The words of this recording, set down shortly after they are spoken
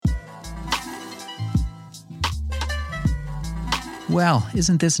Well,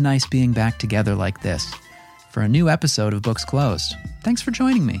 isn't this nice being back together like this for a new episode of Books Closed? Thanks for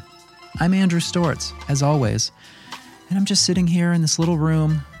joining me. I'm Andrew Stortz, as always, and I'm just sitting here in this little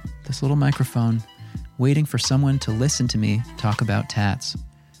room, this little microphone, waiting for someone to listen to me talk about tats.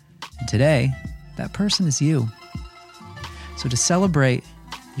 And today, that person is you. So to celebrate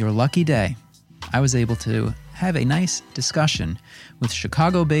your lucky day, I was able to have a nice discussion with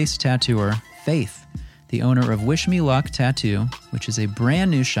Chicago-based tattooer Faith, the owner of Wish Me Luck Tattoo, which is a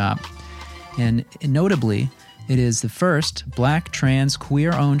brand new shop, and notably, it is the first Black, trans,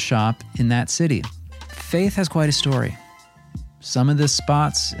 queer-owned shop in that city. Faith has quite a story. Some of the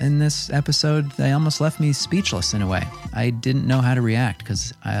spots in this episode, they almost left me speechless in a way. I didn't know how to react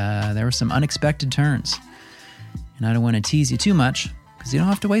because there were some unexpected turns. And I don't want to tease you too much because you don't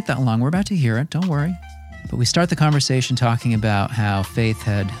have to wait that long. We're about to hear it, don't worry. But we start the conversation talking about how Faith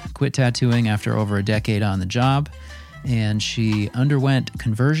had quit tattooing after over a decade on the job, and she underwent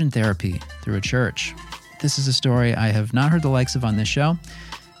conversion therapy through a church. This is a story I have not heard the likes of on this show.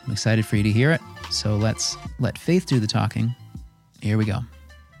 I'm excited for you to hear it, so let's let Faith do the talking. Here we go.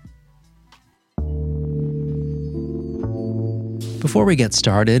 Before we get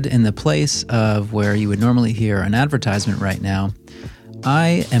started, in the place of where you would normally hear an advertisement right now,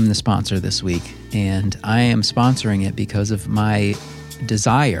 I am the sponsor this week, and I am sponsoring it because of my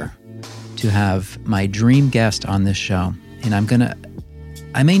desire to have my dream guest on this show. And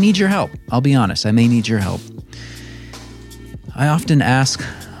I may need your help. I'll be honest, I may need your help. I often ask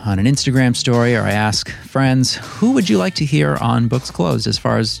on an Instagram story, or I ask friends, who would you like to hear on Books Closed as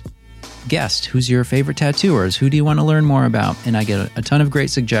far as guest? Who's your favorite tattooers? Who do you want to learn more about? And I get a ton of great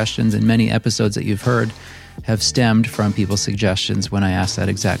suggestions, and many episodes that you've heard have stemmed from people's suggestions when I ask that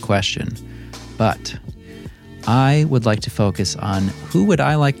exact question. But I would like to focus on who would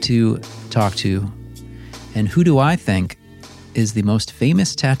I like to talk to, and who do I think is the most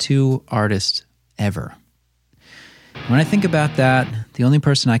famous tattoo artist ever. When I think about that, the only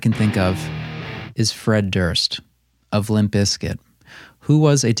person I can think of is Fred Durst of Limp Bizkit, who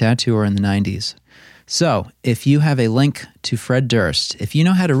was a tattooer in the 90s. So, if you have a link to Fred Durst, if you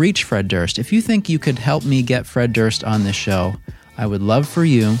know how to reach Fred Durst, if you think you could help me get Fred Durst on this show, I would love for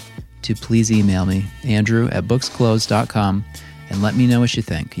you to please email me, andrew@booksclosed.com, and let me know what you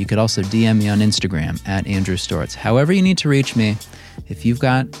think. You could also DM me on Instagram @AndrewStortz. However you need to reach me, if you've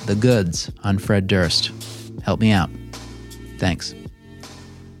got the goods on Fred Durst, help me out. Thanks.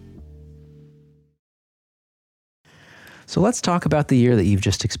 So let's talk about the year that you've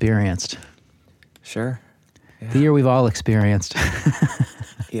just experienced. Sure. Yeah. The year we've all experienced.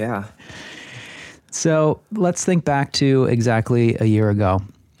 Yeah. So let's think back to exactly a year ago.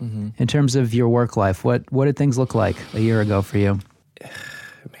 Mm-hmm. In terms of your work life, what did things look like a year ago for you?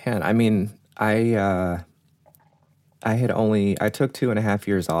 Man, I mean, I took 2.5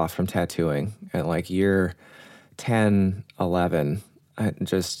 years off from tattooing at like year 10, 11.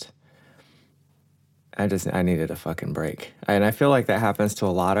 I needed a fucking break. And I feel like that happens to a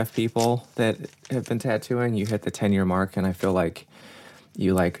lot of people that have been tattooing. You hit the 10-year mark, and I feel like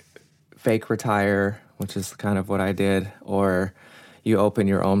you like fake retire, which is kind of what I did, or you open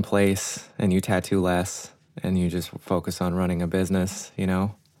your own place and you tattoo less and you just focus on running a business, you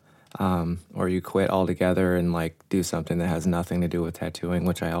know? Or you quit altogether and like do something that has nothing to do with tattooing,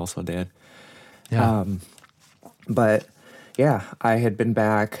 which I also did. Yeah. But yeah, I had been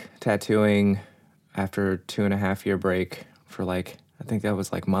back tattooing after 2.5 year break for like, I think that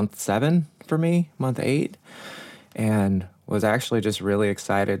was like month 7 for me, month 8, and was actually just really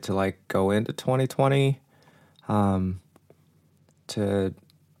excited to like go into 2020, to,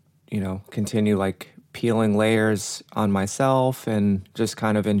 continue like peeling layers on myself and just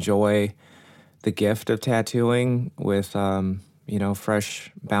kind of enjoy the gift of tattooing with,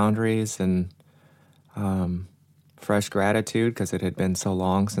 fresh boundaries and, fresh gratitude, because it had been so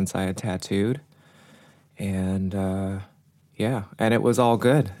long since I had tattooed. And, and it was all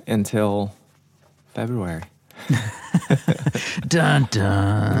good until February. Dun,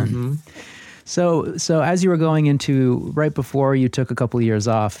 dun. Mm-hmm. So as you were going into, right before you took a couple of years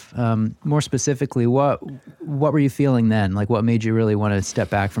off, more specifically, what were you feeling then? Like, what made you really want to step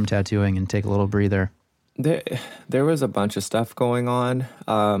back from tattooing and take a little breather? There was a bunch of stuff going on.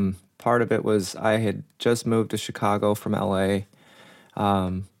 Part of it was I had just moved to Chicago from LA,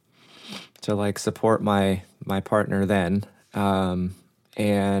 to like support my partner then.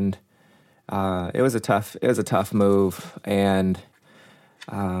 And it was a tough move. And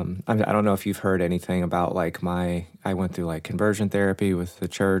I don't know if you've heard anything about like I went through like conversion therapy with the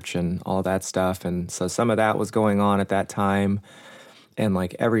church and all that stuff. And so some of that was going on at that time. And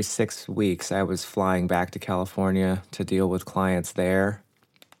like every 6 weeks, I was flying back to California to deal with clients there.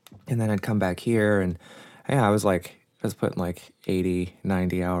 And then I'd come back here and yeah, I was putting like 80,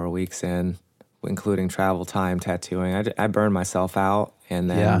 90 hour weeks in, including travel time, tattooing. I burned myself out. And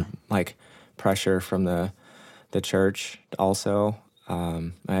Yeah. then like pressure from the church also.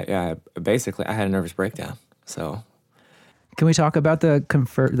 Basically, I had a nervous breakdown. So, Can we talk about the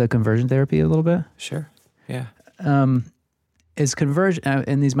conversion therapy a little bit? sure. Yeah. Is conversion,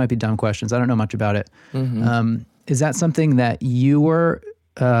 and these might be dumb questions, I don't know much about it. Mm-hmm. Is that something that you were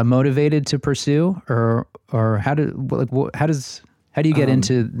motivated to pursue, or how how do you get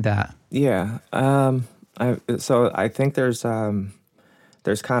into that? Yeah. So I think there's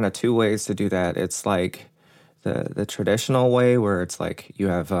kind of two ways to do that. It's like the traditional way where it's like you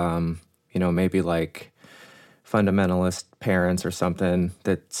have maybe like fundamentalist parents or something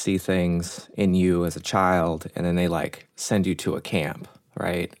that see things in you as a child, and then they like send you to a camp,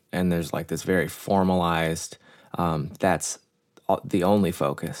 right? And there's like this very formalized that's the only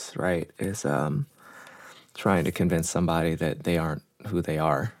focus, right? Is trying to convince somebody that they aren't who they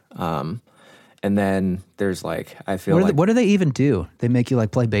are. And then there's like, I feel like, What do they even do? They make you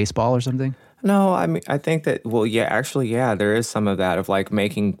like play baseball or something? no, I mean, I think that, well, yeah, actually, yeah, there is some of that of like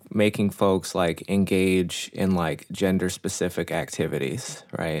making folks like engage in like gender specific activities,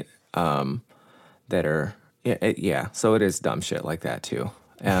 right? That are, yeah, yeah. So it is dumb shit like that too.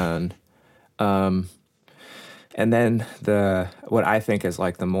 And then what I think is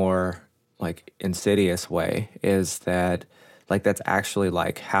like the more like insidious way is that like that's actually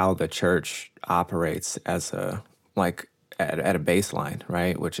like how the church operates as a like at a baseline,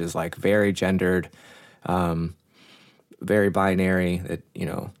 right? Which is like very gendered, very binary. That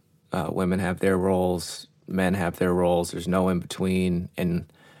women have their roles, men have their roles. There's no in between,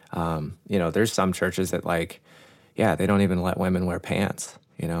 and there's some churches that like, yeah, they don't even let women wear pants.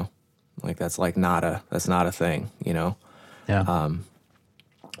 Like that's not a thing. Yeah.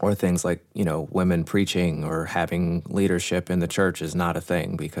 Or things like women preaching or having leadership in the church is not a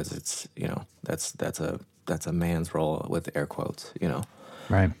thing because it's that's a man's role with air quotes.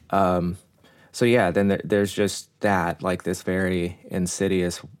 Right. So yeah, then there's just that like this very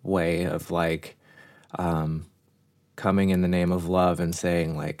insidious way of like coming in the name of love and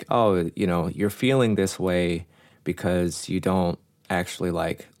saying like, oh, you're feeling this way because you don't actually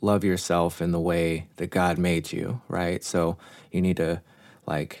like love yourself in the way that God made you, right? So you need to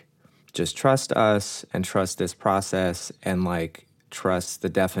like just trust us and trust this process and like trust the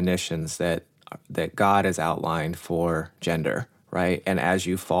definitions that God has outlined for gender, right? And as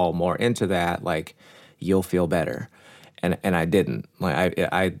you fall more into that, like you'll feel better. And I didn't. Like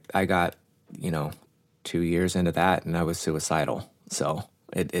I got 2 years into that and I was suicidal. So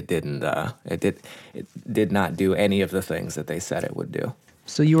it did not do any of the things that they said it would do.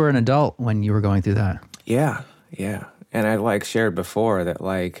 So you were an adult when you were going through that. Yeah, yeah. And I like shared before that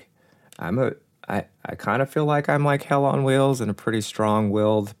like I kind of feel like I'm like hell on wheels and a pretty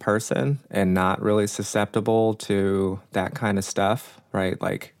strong-willed person and not really susceptible to that kind of stuff, right?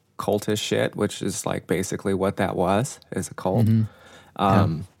 Like cultish shit, which is like basically what that was, is a cult.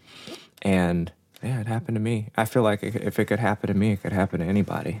 And yeah, it happened to me. I feel like if it could happen to me, it could happen to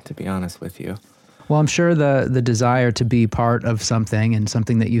anybody, to be honest with you. Well, I'm sure the desire to be part of something and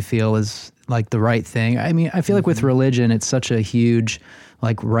something that you feel is like the right thing. I mean, I feel like with religion, it's such a huge,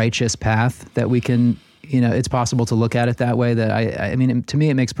 like righteous path that we can, it's possible to look at it that way. That I mean, to me,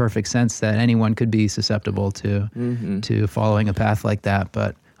 it makes perfect sense that anyone could be susceptible to following a path like that.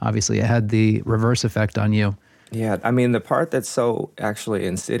 But obviously, it had the reverse effect on you. Yeah, I mean, the part that's so actually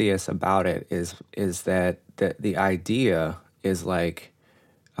insidious about it is that the idea is like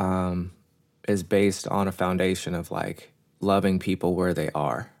is based on a foundation of like loving people where they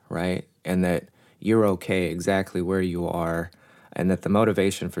are, right? And that you're okay exactly where you are, and that the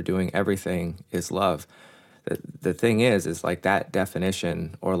motivation for doing everything is love. The thing is like that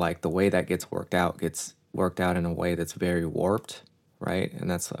definition or like the way that gets worked out in a way that's very warped, right? And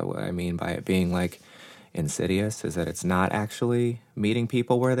that's what I mean by it being like insidious, is that it's not actually meeting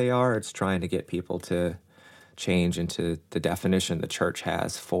people where they are. It's trying to get people to change into the definition the church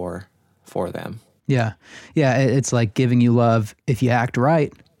has for them. Yeah. Yeah. It's like giving you love if you act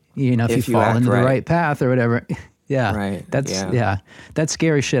right, if you fall into the right path or whatever. Yeah. Right. That's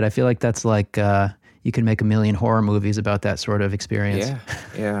scary shit. I feel like that's like, you can make a million horror movies about that sort of experience. Yeah.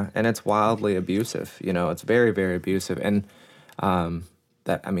 Yeah. And it's wildly abusive. It's very, very abusive. And,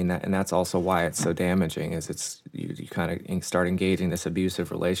 that's also why it's so damaging is you kind of start engaging this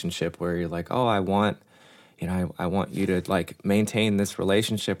abusive relationship where you're like, oh, I want I want you to like maintain this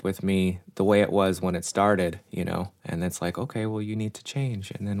relationship with me the way it was when it started, and it's like, okay, well, you need to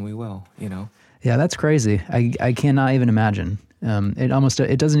change, and then we will. Yeah, that's crazy. I cannot even imagine.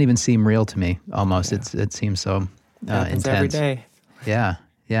 It doesn't even seem real to me. Almost, it seems so Happens intense every day. Yeah,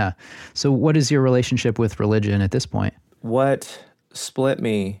 yeah. So, what is your relationship with religion at this point? What split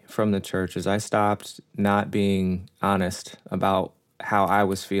me from the church is I stopped not being honest about how I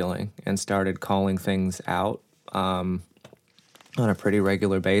was feeling and started calling things out on a pretty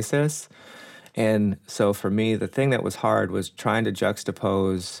regular basis. And so for me, the thing that was hard was trying to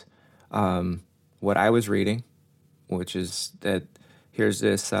juxtapose what I was reading, which is that here's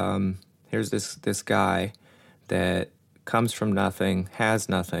this guy that comes from nothing, has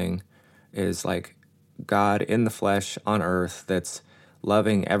nothing, is like God in the flesh on earth that's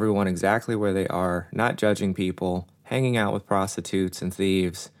loving everyone exactly where they are, not judging people, hanging out with prostitutes and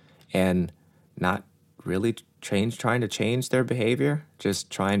thieves, and not really trying to change their behavior, just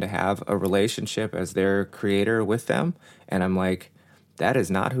trying to have a relationship as their creator with them. And I'm like, that is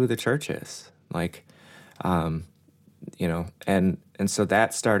not who the church is. Like, and so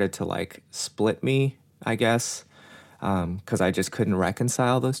that started to like split me, I guess, because I just couldn't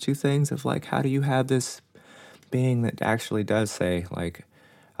reconcile those two things of like, how do you have this being that actually does say like,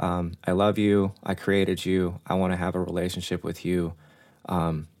 I love you, I created you, I want to have a relationship with you.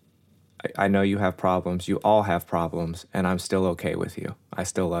 I know you have problems, you all have problems, and I'm still okay with you. I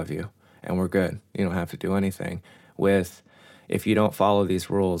still love you, and we're good. You don't have to do anything. With, if you don't follow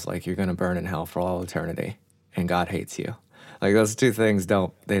these rules, like you're going to burn in hell for all eternity, and God hates you. Like those two things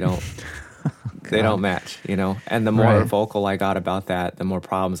they don't match, And the more vocal I got about that, the more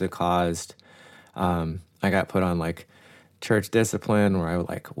problems it caused. I got put on like church discipline where I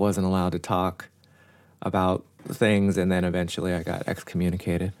like wasn't allowed to talk about things, and then eventually I got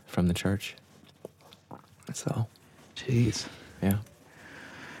excommunicated from the church. So, jeez, yeah.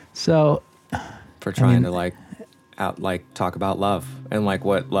 So, for trying to talk about love and like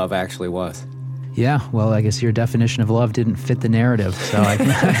what love actually was. Yeah, well, I guess your definition of love didn't fit the narrative, so I.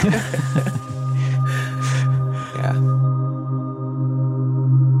 Yeah.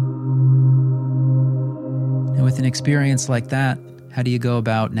 And with an experience like that, how do you go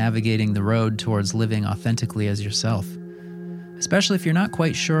about navigating the road towards living authentically as yourself? Especially if you're not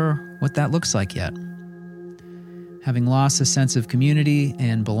quite sure what that looks like yet. Having lost a sense of community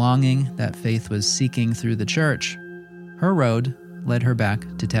and belonging that Faith was seeking through the church, her road led her back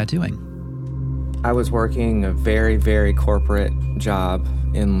to tattooing. I was working a very, very corporate job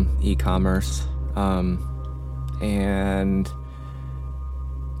in e-commerce, and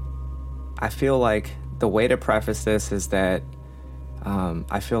I feel like the way to preface this is that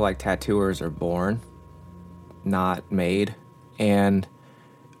I feel like tattooers are born, not made. And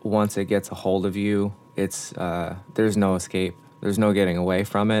once it gets a hold of you, it's there's no escape. There's no getting away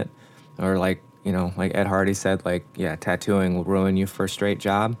from it. Or like Ed Hardy said, like, yeah, tattooing will ruin you for a straight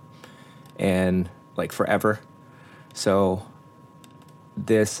job and like forever. So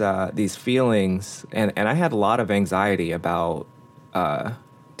these feelings, and I had a lot of anxiety about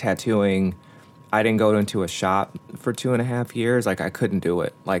tattooing. I didn't go into a shop for 2.5 years. Like I couldn't do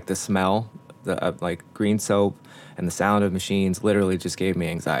it. Like the smell, the like green soap and the sound of machines literally just gave me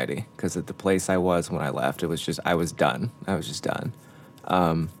anxiety because at the place I was when I left, it was just, I was done. I was just done.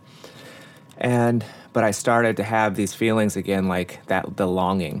 But I started to have these feelings again, like that, the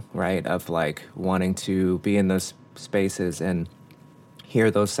longing, right? Of like wanting to be in those spaces and hear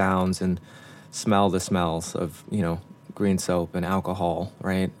those sounds and smell the smells of, green soap and alcohol,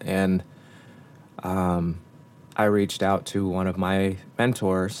 right? And I reached out to one of my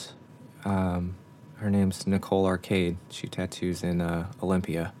mentors. Her name's Nicole Arcade. She tattoos in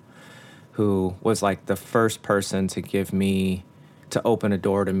Olympia, who was like the first person to open a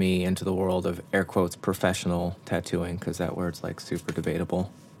door to me into the world of air quotes professional tattooing, because that word's like super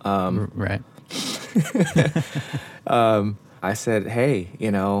debatable. Right. I said, hey,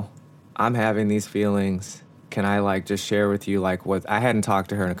 I'm having these feelings. Can I like just share with you like what I hadn't talked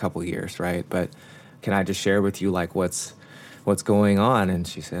to her in a couple of years, right? But can I just share with you like what's going on? And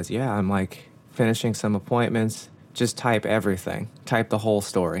she says, yeah, I'm like finishing some appointments. Just type everything. Type the whole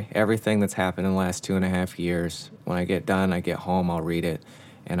story. Everything that's happened in the last 2.5 years. When I get done, I get home, I'll read it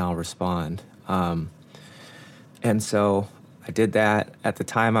and I'll respond. And so I did that. At the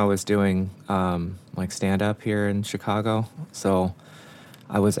time I was doing like stand up here in Chicago. So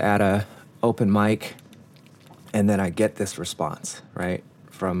I was at a open mic, and then I get this response, right,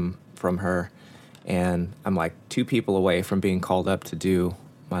 from her. And I'm like 2 people away from being called up to do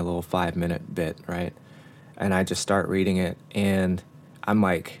my little 5-minute bit, right? And I just start reading it, and I'm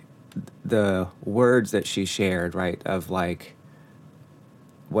like the words that she shared, right, of like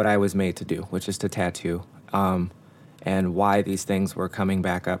what I was made to do, which is to tattoo, and why these things were coming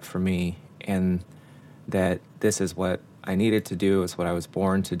back up for me, and that this is what I needed to do, it's what I was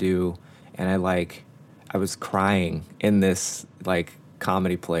born to do. And I was crying in this like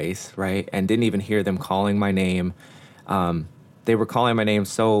comedy place, right, and didn't even hear them calling my name. They were calling my name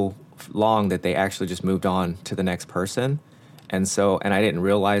so long that they actually just moved on to the next person. And I didn't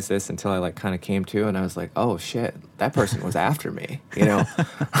realize this until I like kind of came to, and I was like, oh shit, that person was after me, you know?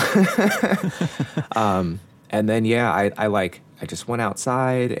 And then, yeah, I just went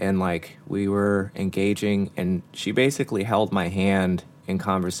outside and like we were engaging, and she basically held my hand in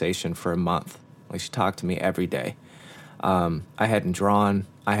conversation for a month. Like she talked to me every day. I hadn't drawn,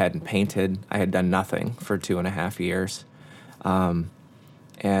 I hadn't painted, I had done nothing for 2.5 years.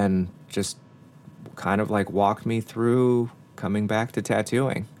 And just kind of like walked me through coming back to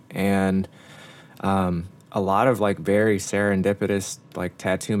tattooing. And a lot of like very serendipitous like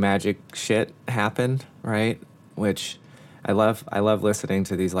tattoo magic shit happened, right? Which I love listening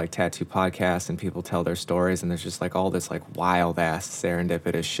to these like tattoo podcasts and people tell their stories, and there's just like all this like wild ass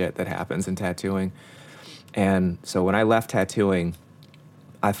serendipitous shit that happens in tattooing. And so when I left tattooing,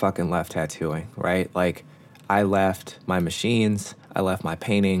 I fucking left tattooing, right? Like I left my machines, I left my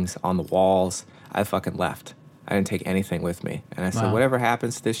paintings on the walls, I fucking left. I didn't take anything with me. And I said, whatever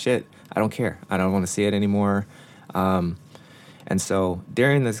happens to this shit, I don't care. I don't want to see it anymore. And so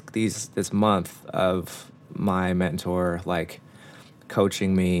during this month of my mentor, like,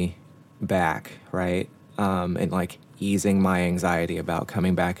 coaching me back, right, and, like, easing my anxiety about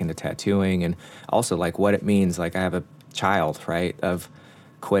coming back into tattooing, and also, like, what it means, like, I have a child, right, of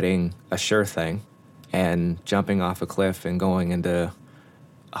quitting a sure thing and jumping off a cliff and going into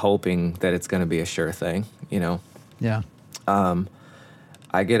hoping that it's going to be a sure thing, you know? Yeah.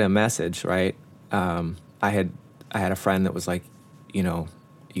 I get a message, right? I had a friend that was like, you know,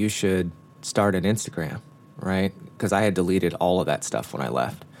 you should start an Instagram, right? Because I had deleted all of that stuff when I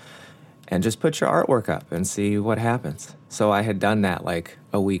left. And just put your artwork up and see what happens. So I had done that like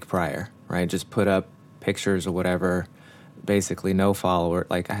a week prior, right? Just put up pictures or whatever. Basically no follower.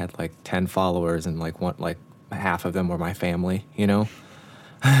 Like I had like 10 followers, and like half of them were my family, you know?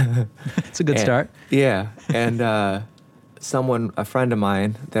 It's a good start. Yeah. And a friend of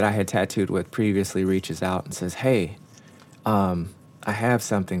mine that I had tattooed with previously reaches out and says, hey, I have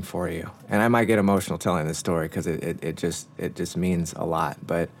something for you. And I might get emotional telling this story because it just means a lot.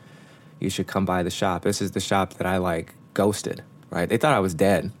 But you should come by the shop. This is the shop that I like ghosted, right? They thought I was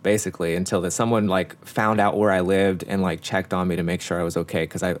dead, basically, until that someone like found out where I lived and like checked on me to make sure I was okay.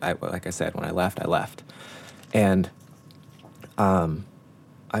 Because I like I said, when I left. And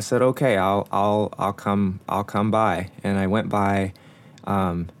I said, okay, I'll come by. And I went by.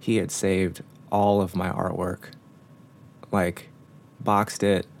 He had saved all of my artwork, like boxed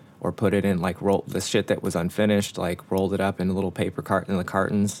it or put it in, like roll the shit that was unfinished, like rolled it up in a little paper carton in the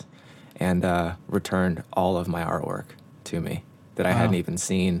cartons, and returned all of my artwork to me that I hadn't even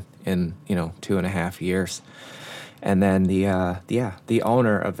seen in 2.5 years. And then the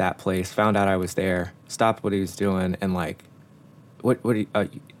owner of that place found out I was there, stopped what he was doing, and like, what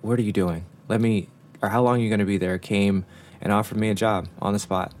are you doing? How long are you going to be there? Came and offered me a job on the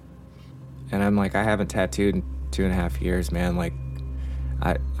spot. And I'm like, I haven't tattooed in 2.5 years, man. Like,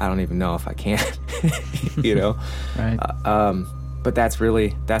 I don't even know if I can, you know? Right. But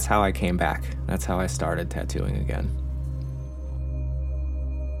that's how I came back. That's how I started tattooing again.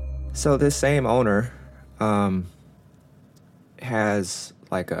 So this same owner has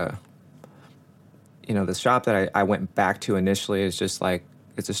like the shop that I went back to initially is just like,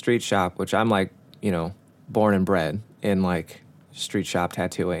 it's a street shop, which I'm like, born and bred in like street shop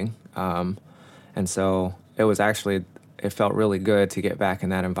tattooing. And so it felt really good to get back in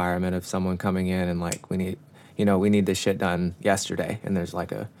that environment of someone coming in and like, we need this shit done yesterday. And there's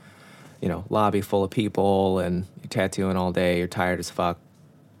like a, lobby full of people, and you're tattooing all day, you're tired as fuck,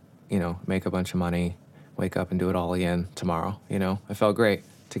 make a bunch of money, wake up and do it all again tomorrow. It felt great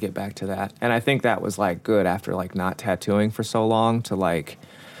to get back to that. And I think that was like good after like not tattooing for so long to like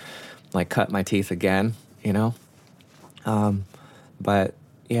cut my teeth again, But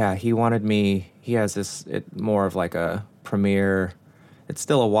yeah, he has more of like a premier, it's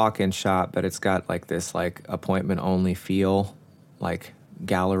still a walk-in shop, but it's got like this like appointment only feel, like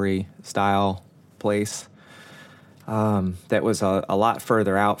gallery style place. That was a lot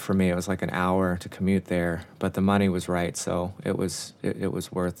further out for me. It was like an hour to commute there, but the money was right, so it was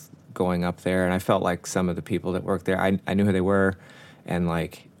worth going up there. And I felt like some of the people that worked there, I knew who they were, and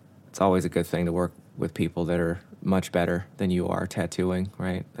like it's always a good thing to work with people that are much better than you are tattooing,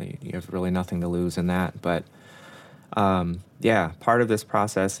 right? You have really nothing to lose in that. But yeah, part of this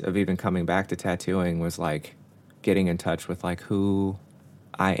process of even coming back to tattooing was like getting in touch with like who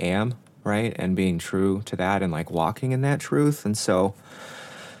I am, right? And being true to that and like walking in that truth. And so,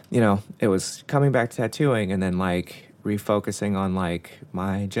 it was coming back to tattooing and then like refocusing on like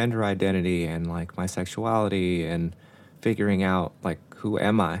my gender identity and like my sexuality and figuring out like who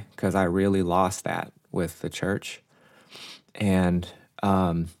am I? Because I really lost that with the church. And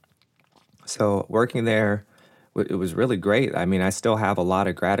so working there, it was really great. I mean, I still have a lot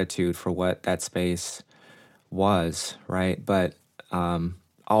of gratitude for what that space was, right? But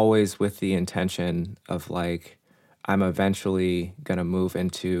always with the intention of like, I'm eventually going to move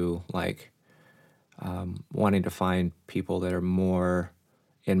into like wanting to find people that are more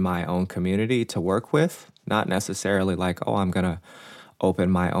in my own community to work with, not necessarily like, oh, I'm going to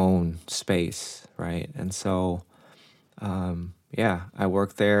open my own space, right? And so, yeah, I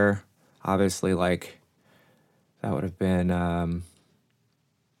worked there. Obviously, like, that would have been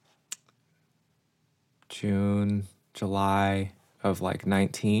June, July of like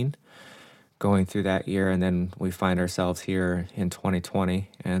 19, going through that year. And then we find ourselves here in 2020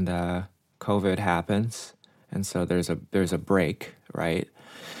 and COVID happens. And so there's a break, right?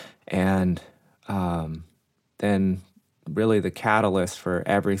 And then really the catalyst for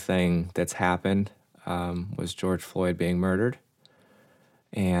everything that's happened was George Floyd being murdered.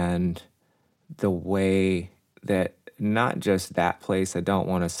 And the way that not just that place, I don't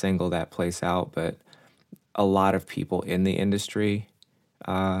want to single that place out, but a lot of people in the industry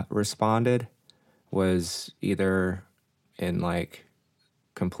responded was either in like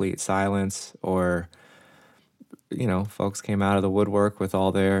complete silence or, folks came out of the woodwork with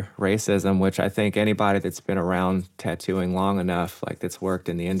all their racism, which I think anybody that's been around tattooing long enough, like that's worked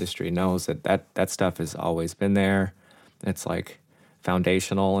in the industry, knows that stuff has always been there. It's like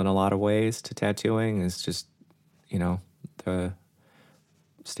foundational in a lot of ways to tattooing. It's just, the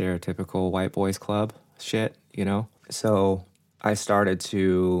stereotypical white boys club shit. So I started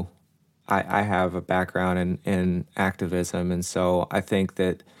to, I have a background in activism. And so I think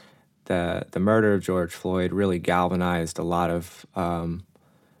that the murder of George Floyd really galvanized a lot of,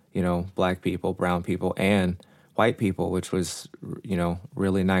 black people, brown people, and white people, which was,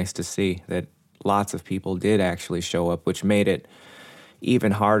 really nice to see that lots of people did actually show up, which made it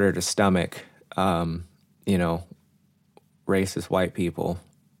even harder to stomach, racist white people.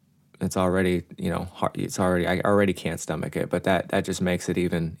 It's already, hard, I already can't stomach it, but that just makes it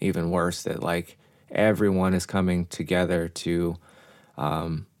even worse that like everyone is coming together to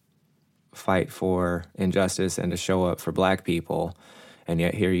fight for injustice and to show up for black people. And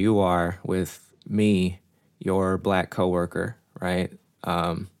yet here you are with me, your black coworker, right?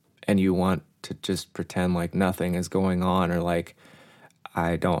 And you want to just pretend like nothing is going on or like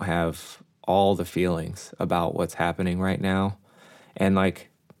I don't have all the feelings about what's happening right now. And like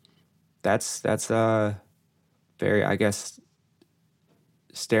that's very, I guess,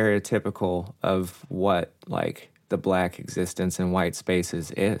 stereotypical of what like the black existence in white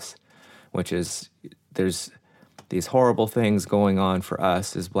spaces is, which is there's these horrible things going on for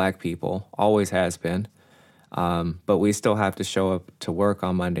us as black people, always has been, but we still have to show up to work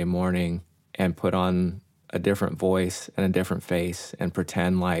on Monday morning and put on a different voice and a different face and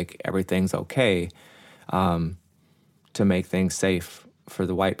pretend like everything's okay to make things safe for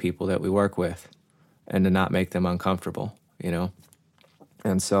the white people that we work with and to not make them uncomfortable,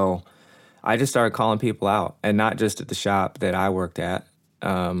 And so I just started calling people out, and not just at the shop that I worked at,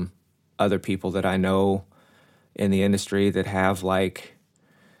 other people that I know in the industry that have like,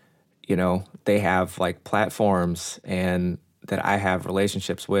 they have like platforms and that I have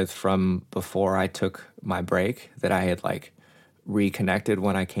relationships with from before I took my break that I had like reconnected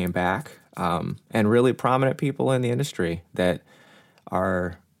when I came back, and really prominent people in the industry that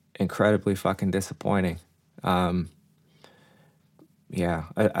are incredibly fucking disappointing. Yeah,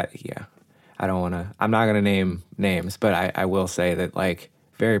 I don't want to, I'm not going to name names, but I will say that like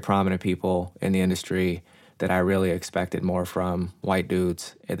very prominent people in the industry that I really expected more from, white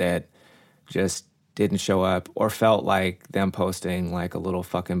dudes that just didn't show up or felt like them posting like a little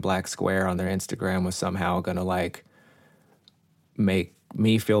fucking black square on their Instagram was somehow going to like make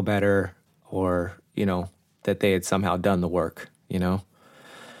me feel better or, that they had somehow done the work,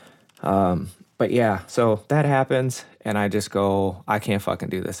 But yeah, so that happens and I just go, I can't fucking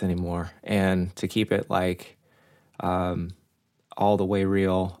do this anymore. And to keep it like all the way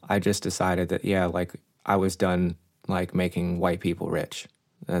real, I just decided that, yeah, like I was done like making white people rich.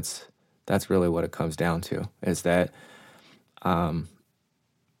 That's really what it comes down to, is that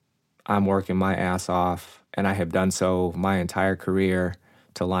I'm working my ass off, and I have done so my entire career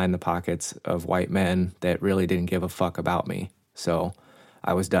to line the pockets of white men that really didn't give a fuck about me. So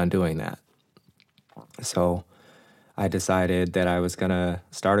I was done doing that. So I decided that I was going to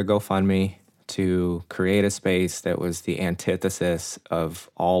start a GoFundMe to create a space that was the antithesis of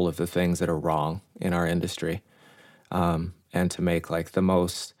all of the things that are wrong in our industry, and to make like the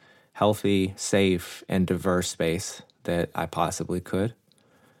most healthy, safe, and diverse space that I possibly could.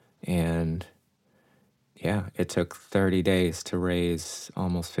 And yeah, it took 30 days to raise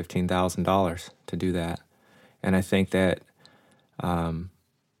almost $15,000 to do that. And I think that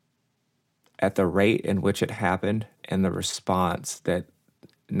at the rate in which it happened and the response that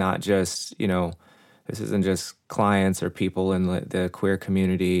not just, this isn't just clients or people in the queer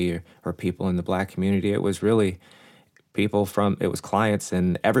community or people in the Black community. It was really it was clients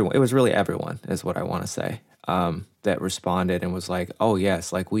and everyone. It was really everyone is what I want to say, that responded and was like, oh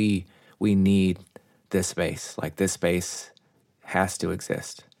yes, like we need this space. Like this space has to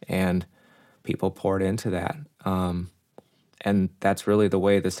exist. And people poured into that. And that's really the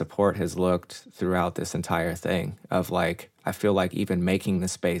way the support has looked throughout this entire thing of like, I feel like even making the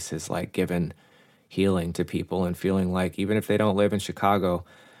space has like given healing to people and feeling like even if they don't live in Chicago,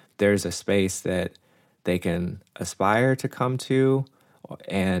 there's a space that they can aspire to come to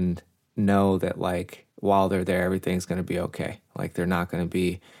and know that like while they're there, everything's going to be okay. Like they're not going to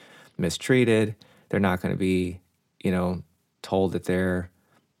be mistreated. They're not going to be, told that they're,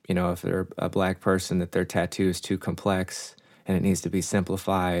 if they're a Black person, that their tattoo is too complex and it needs to be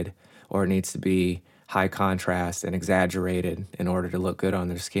simplified, or it needs to be high contrast and exaggerated in order to look good on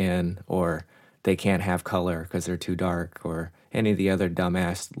their skin, or they can't have color because they're too dark, or any of the other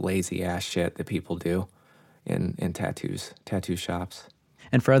dumbass, lazy ass shit that people do in tattoo shops.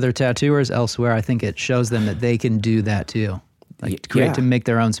 And for other tattooers elsewhere, I think it shows them that they can do that too. Like to make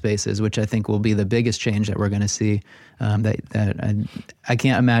their own spaces, which I think will be the biggest change that we're going to see. I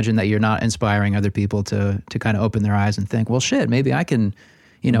can't imagine that you're not inspiring other people to kind of open their eyes and think, well, shit, maybe I can,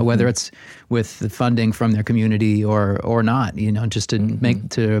 whether it's with the funding from their community or not, just to make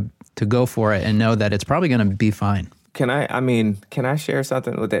to go for it and know that it's probably going to be fine. Can I share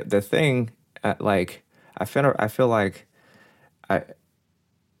something with it? The thing, like I feel like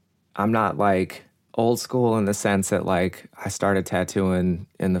I'm not like old school in the sense that like I started tattooing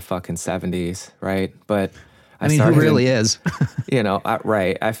in the fucking 70s, right? But I mean, who really is?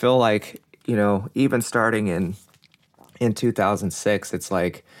 Right. I feel like, even starting in 2006, it's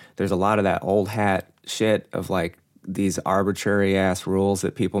like there's a lot of that old hat shit of like these arbitrary ass rules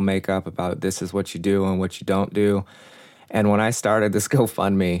that people make up about this is what you do and what you don't do. And when I started this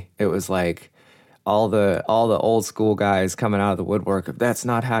GoFundMe, it was like all the old school guys coming out of the woodwork of that's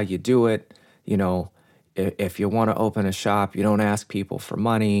not how you do it. If you want to open a shop, you don't ask people for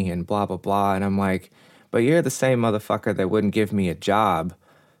money and blah, blah, blah. And I'm like, but you're the same motherfucker that wouldn't give me a job.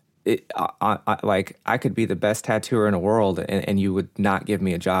 I could be the best tattooer in the world and you would not give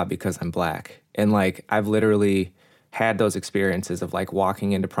me a job because I'm Black. And like, I've literally had those experiences of like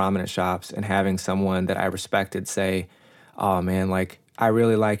walking into prominent shops and having someone that I respected say, oh man, like I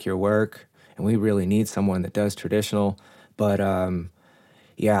really like your work and we really need someone that does traditional. But,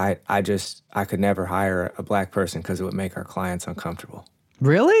 yeah, I could never hire a Black person because it would make our clients uncomfortable.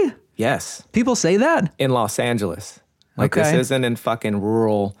 Really? Yes. People say that? In Los Angeles. Like okay. This isn't in fucking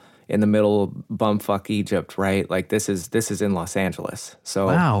rural, in the middle of bumfuck Egypt, right? Like this is in Los Angeles. So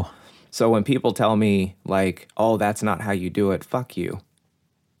wow. So when people tell me like, oh, that's not how you do it, fuck you.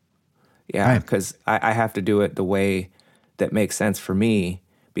 Yeah, because I have to do it the way that makes sense for me,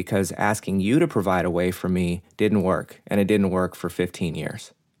 because asking you to provide a way for me didn't work, and it didn't work for 15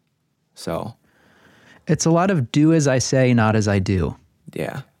 years. So it's a lot of do as I say, not as I do.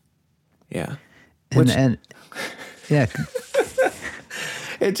 Yeah. Yeah. And yeah.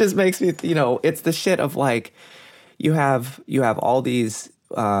 It just makes me, it's the shit of like, you have all these,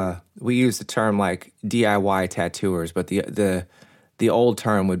 we use the term like DIY tattooers, but the old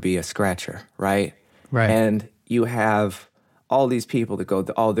term would be a scratcher, right? Right. And you have all these people that go,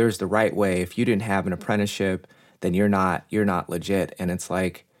 oh, there's the right way. If you didn't have an apprenticeship, then you're not legit. And it's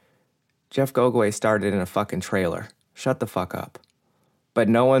like, Jeff Gogway started in a fucking trailer. Shut the fuck up. But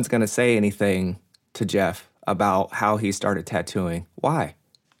no one's going to say anything to Jeff about how he started tattooing. Why?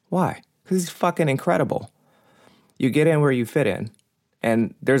 Because he's fucking incredible. You get in where you fit in.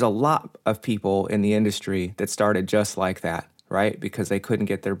 And there's a lot of people in the industry that started just like that, right? Because they couldn't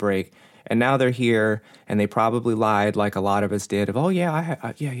get their break. And now they're here, and they probably lied like a lot of us did of, oh, yeah,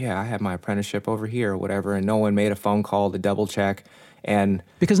 I had my apprenticeship over here or whatever, and no one made a phone call to double check. And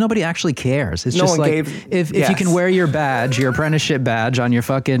because nobody actually cares. It's No just one like, gave- if yes. you can wear your badge, your apprenticeship badge on your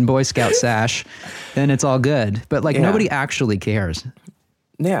fucking Boy Scout sash, then it's all good. But like, Yeah. nobody actually cares.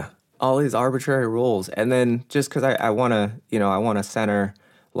 yeah, all these arbitrary rules. And then just because I want to, I want to center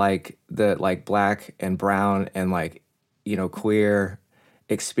like the like black and brown and like, queer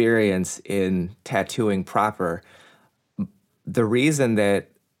experience in tattooing proper. The reason that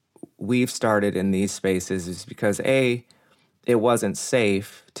we've started in these spaces is because it wasn't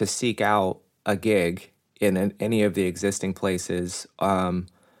safe to seek out a gig in any of the existing places,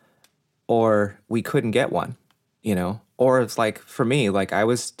 or we couldn't get one, Or it's like, for me, like I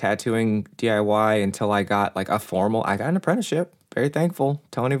was tattooing DIY until I got like I got an apprenticeship. Very thankful.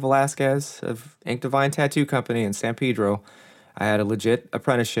 Tony Velasquez of Ink Divine Tattoo Company in San Pedro. I had a legit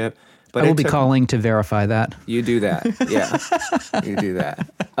apprenticeship. But I will be calling to verify that. You do that. Yeah. You do that.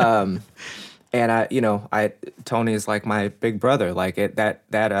 And Tony is like my big brother. Like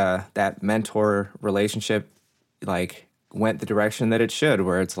that mentor relationship, like went the direction that it should,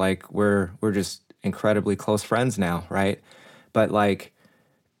 where it's like we're just incredibly close friends now, right? But like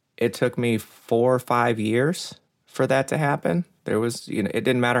it took me 4 or 5 years for that to happen. There was, it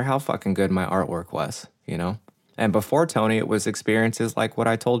didn't matter how fucking good my artwork was, And before Tony, it was experiences like what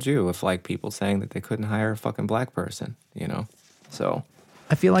I told you, of like people saying that they couldn't hire a fucking black person, So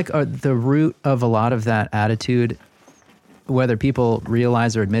I feel like the root of a lot of that attitude, whether people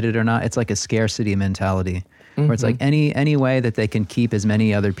realize or admit it or not, it's like a scarcity mentality, where it's like any way that they can keep as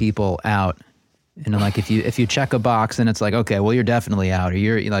many other people out. And like if you check a box and it's like, okay, well, you're definitely out, or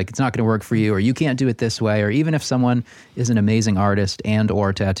you're like, it's not going to work for you, or you can't do it this way, or even if someone is an amazing artist and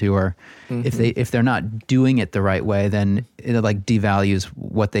or tattooer, if they're not doing it the right way, then it like devalues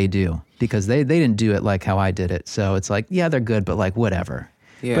what they do, because they didn't do it like how I did it. So it's like, yeah, they're good, but like whatever.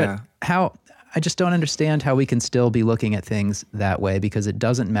 Yeah. But I just don't understand how we can still be looking at things that way, because it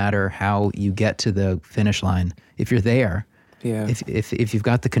doesn't matter how you get to the finish line. If you're there, yeah. If you've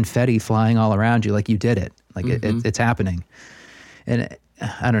got the confetti flying all around you, like you did it, like it's happening. And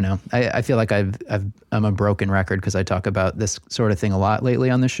I don't know. I feel like I'm a broken record because I talk about this sort of thing a lot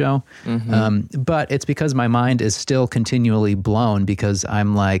lately on the show. But it's because my mind is still continually blown, because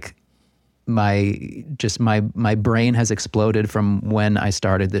I'm like, my brain has exploded from when I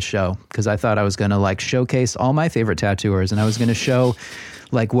started this show, because I thought I was going to like showcase all my favorite tattooers, and I was going to show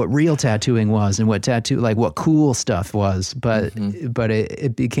like what real tattooing was and what cool stuff was. But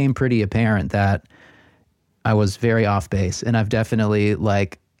it became pretty apparent that I was very off base, and I've definitely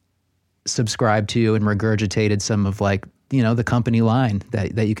like subscribed to and regurgitated some of like, the company line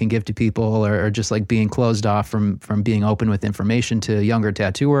that you can give to people, or just like being closed off from being open with information to younger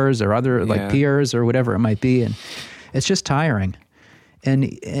tattooers or other like peers or whatever it might be. And it's just tiring. And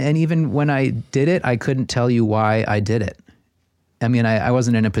even when I did it, I couldn't tell you why I did it. I mean, I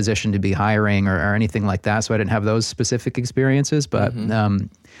wasn't in a position to be hiring or anything like that, so I didn't have those specific experiences. But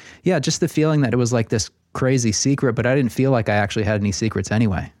just the feeling that it was like this crazy secret, but I didn't feel like I actually had any secrets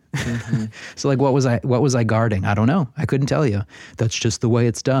anyway. So like, what was I guarding? I don't know. I couldn't tell you. That's just the way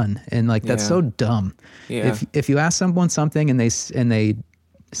it's done. And like, that's so dumb. Yeah. If you ask someone something and they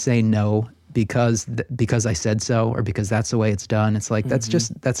say no because I said so, or because that's the way it's done, it's like,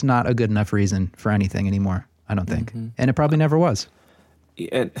 that's not a good enough reason for anything anymore, I don't think. And it probably never was.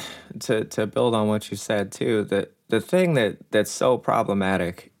 And to build on what you said too, the thing that's so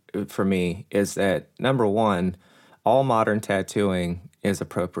problematic for me is that, number one, all modern tattooing is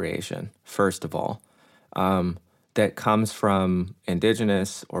appropriation, first of all, that comes from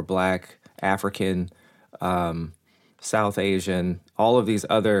indigenous or black, African, South Asian, all of these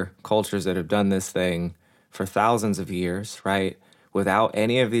other cultures that have done this thing for thousands of years, right? Without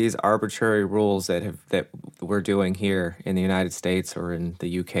any of these arbitrary rules that we're doing here in the United States or in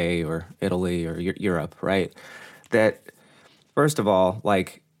the UK or Italy or Europe, right? That, first of all,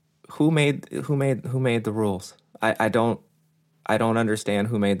 like, who made the rules? I don't understand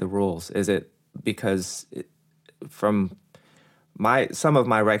who made the rules. Is it because from some of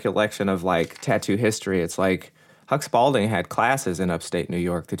my recollection of like tattoo history, it's like Huck Spalding had classes in upstate New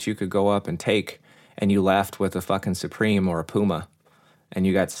York that you could go up and take, and you left with a fucking Supreme or a Puma, and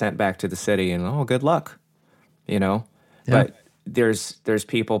you got sent back to the city, and good luck, Yeah. But there's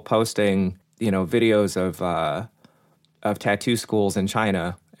people posting, videos of tattoo schools in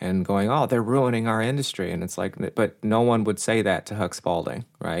China and going, oh, they're ruining our industry. And it's like, but no one would say that to Huck Spalding,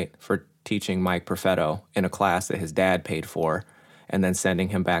 right? For teaching Mike Perfetto in a class that his dad paid for, and then sending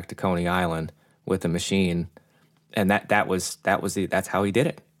him back to Coney Island with a machine. And that's how he did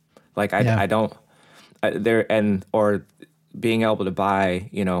it. Like, or being able to buy,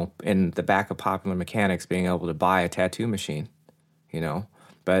 in the back of Popular Mechanics, being able to buy a tattoo machine, you know.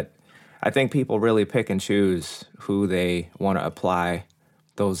 But I think people really pick and choose who they want to apply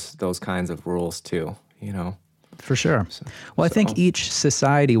those kinds of rules to, you know. For sure. Well, I think each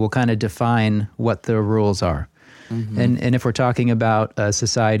society will kind of define what the rules are. And if we're talking about a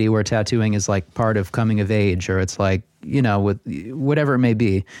society where tattooing is like part of coming of age, or it's like, you know, with whatever it may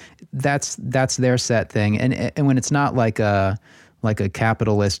be, that's their set thing. And when it's not like a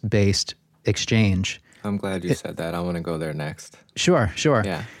capitalist based exchange. I'm glad you said that. I want to go there next. Sure.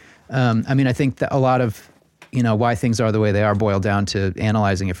 Yeah. I mean, I think that a lot of, you know, why things are the way they are boil down to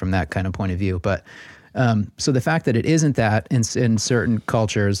analyzing it from that kind of point of view. But so the fact that it isn't that in certain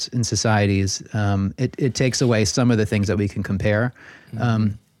cultures and societies, it takes away some of the things that we can compare.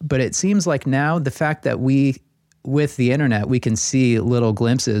 But it seems like now the fact that with the internet, we can see little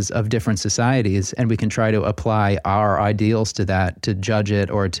glimpses of different societies, and we can try to apply our ideals to that, to judge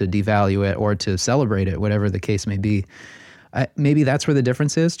it or to devalue it or to celebrate it, whatever the case may be. Maybe that's where the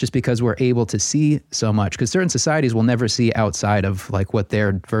difference is, just because we're able to see so much. Because certain societies will never see outside of like what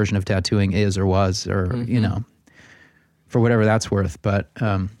their version of tattooing is or was, or you know, for whatever that's worth. But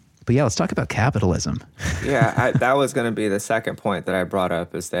yeah, let's talk about capitalism. Yeah, that was going to be the second point that I brought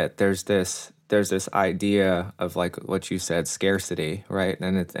up, is that there's this idea of like what you said, scarcity, right?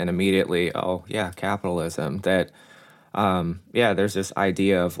 And immediately, oh yeah, capitalism. That there's this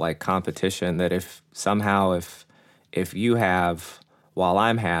idea of like competition, that if you have while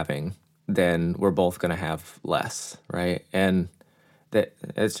I'm having, then we're both going to have less, right? And that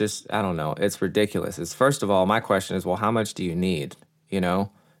it's just, I don't know, it's ridiculous. It's, first of all, my question is, well, how much do you need? You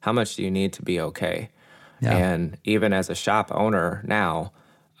know, how much do you need to be okay? Yeah. And even as a shop owner now,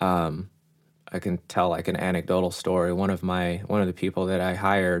 I can tell like an anecdotal story. One of the people that I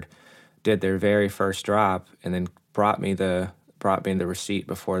hired did their very first drop, and then brought me the receipt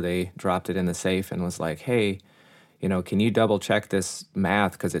before they dropped it in the safe, and was like, hey, you know, can you double check this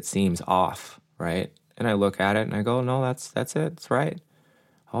math, because it seems off, right? And I look at it and I go, no, that's it, it's right.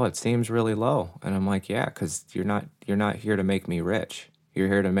 Oh, it seems really low. And I'm like, yeah, because you're not here to make me rich. You're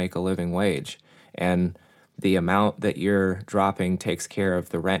here to make a living wage, and the amount that you're dropping takes care of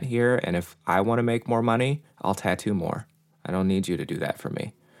the rent here. And if I want to make more money, I'll tattoo more. I don't need you to do that for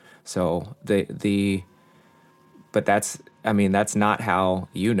me. So but that's not how,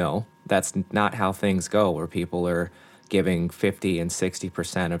 you know, that's not how things go, where people are giving 50 and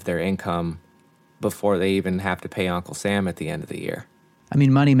 60% of their income before they even have to pay Uncle Sam at the end of the year. I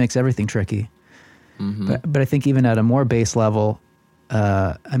mean, money makes everything tricky. But I think even at a more base level,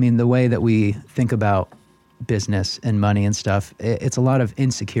 I mean, the way that we think about business and money and stuff, it's a lot of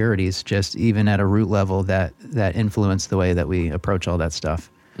insecurities, just even at a root level, that influence the way that we approach all that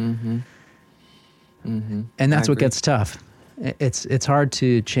stuff. And that's what gets tough. It's hard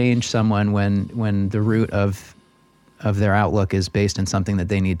to change someone when the root of their outlook is based in something that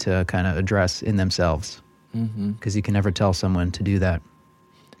they need to kind of address in themselves. Because you can never tell someone to do that.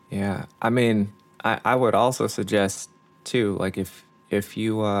 Yeah, I mean, I would also suggest too, like if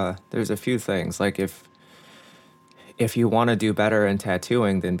you there's a few things, like if you want to do better in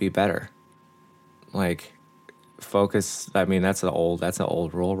tattooing, then be better. Like, focus. I mean, that's an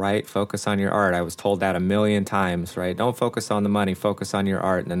old rule, right? Focus on your art. I was told that a million times, right? Don't focus on the money, focus on your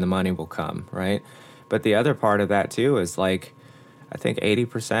art, and then the money will come, right? But the other part of that too is like, I think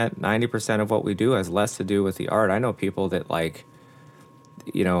 80%, 90% of what we do has less to do with the art. I know people that, like,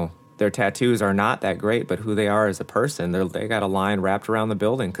 you know, their tattoos are not that great, but who they are as a person, they got a line wrapped around the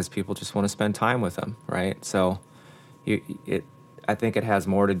building because people just want to spend time with them, right? So I think it has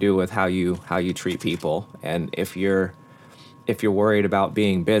more to do with how you treat people. And if you're worried about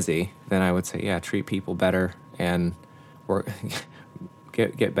being busy, then I would say, yeah, treat people better and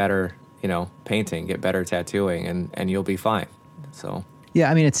get better, you know, painting, get better tattooing, and you'll be fine. So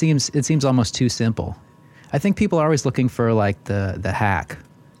yeah, I mean, it seems almost too simple. I think people are always looking for like the hack.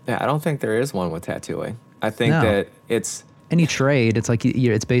 Yeah, I don't think there is one with tattooing. I think that it's any trade. It's like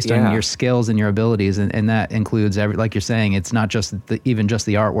it's based on your skills and your abilities, and that includes like you're saying. It's not just even just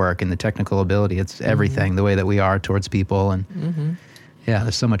the artwork and the technical ability. It's everything, the way that we are towards people, and yeah,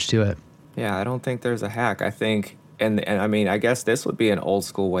 there's so much to it. Yeah, I don't think there's a hack. I think, and I mean, I guess this would be an old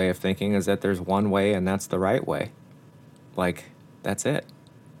school way of thinking, is that there's one way and that's the right way. Like, that's it.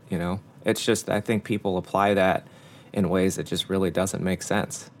 You know, it's just, I think people apply that in ways that just really doesn't make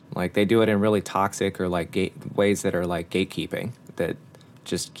sense. Like, they do it in really toxic or like ways that are like gatekeeping, that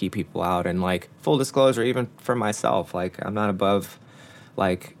just keep people out. And like, full disclosure, even for myself, like, I'm not above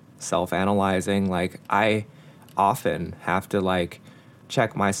like self-analyzing. Like, I often have to like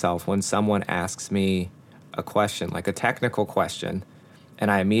check myself when someone asks me a question, like a technical question, and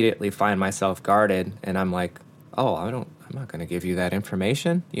I immediately find myself guarded, and I'm like, oh, I'm I'm not going to give you that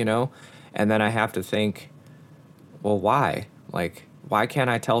information, you know? And then I have to think, well, why? Like, why can't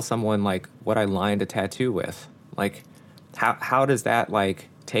I tell someone, like, what I lined a tattoo with? Like, how does that, like,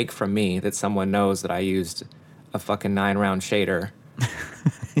 take from me that someone knows that I used a fucking 9-round shader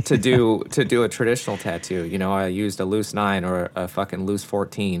to do a traditional tattoo? You know, I used a loose 9 or a fucking loose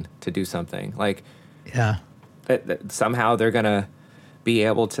 14 to do something. Like, Yeah. that somehow they're gonna be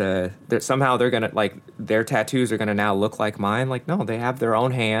able to. Somehow they're gonna, like, their tattoos are gonna now look like mine. Like, no, they have their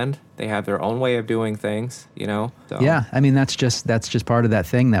own hand. They have their own way of doing things. You know. So. Yeah, I mean that's just part of that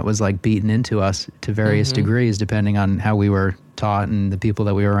thing that was like beaten into us to various degrees, depending on how we were taught and the people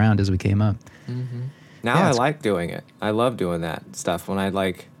that we were around as we came up. Now Yeah, I like doing it. I love doing that stuff. When I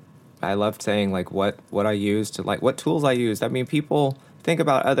love saying, like, what I used to, like, what tools I used. I mean, people think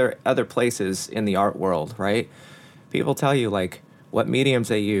about other places in the art world, right? People tell you, like, what mediums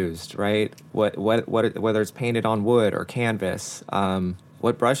they used, right? What whether it's painted on wood or canvas,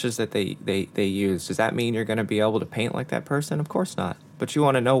 what brushes that they used. Does that mean you're going to be able to paint like that person? Of course not. But you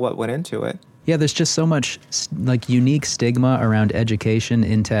want to know what went into it. Yeah, there's just so much like unique stigma around education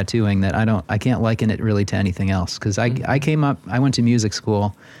in tattooing that I can't liken it really to anything else. Because I went to music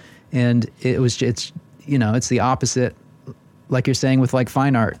school, and it's the opposite. Like you're saying with like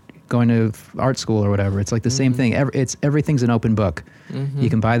fine art, going to art school or whatever, it's like the same thing. Everything's an open book.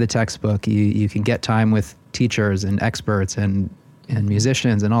 You can buy the textbook. You can get time with teachers and experts and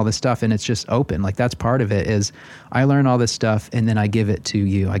musicians and all this stuff, and it's just open. Like that's part of it. Is I learn all this stuff and then I give it to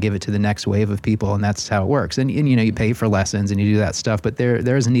you. I give it to the next wave of people, and that's how it works. And you know, you pay for lessons and you do that stuff, but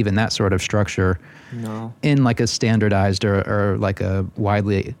there isn't even that sort of structure in like a standardized or like a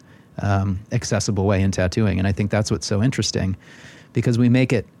widely accessible way in tattooing. And I think that's what's so interesting, because we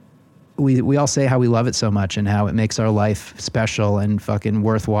make it. We all say how we love it so much and how it makes our life special and fucking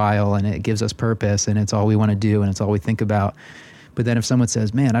worthwhile, and it gives us purpose, and it's all we want to do and it's all we think about. But then if someone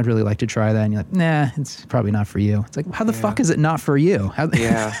says, man, I'd really like to try that, and you're like, nah, it's probably not for you. It's like, how the fuck is it not for you?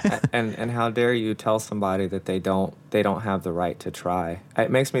 Yeah, and how dare you tell somebody that they don't have the right to try?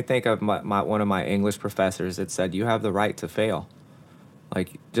 It makes me think of one of my English professors that said, you have the right to fail.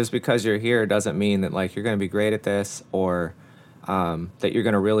 Like, just because you're here doesn't mean that, like, you're going to be great at this, or that you're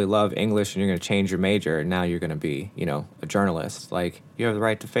going to really love English and you're going to change your major and now you're going to be, you know, a journalist. Like, you have the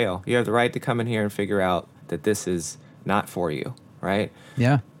right to fail. You have the right to come in here and figure out that this is not for you, right?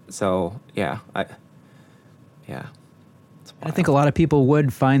 Yeah. So, yeah. I think a lot of people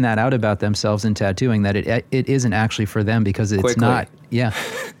would find that out about themselves in tattooing, that it isn't actually for them because it's quickly. Not. Yeah.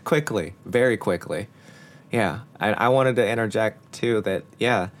 Quickly. Very quickly. Yeah. I wanted to interject, too, that,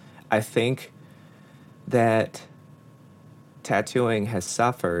 yeah, I think that tattooing has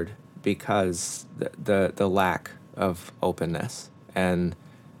suffered because the lack of openness, and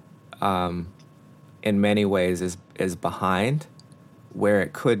in many ways is behind where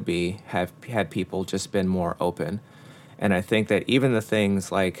it could be had people just been more open. And I think that even the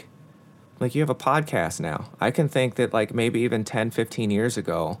things like you have a podcast now. I can think that, like, maybe even 10, 15 years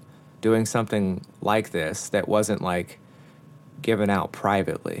ago, doing something like this that wasn't like given out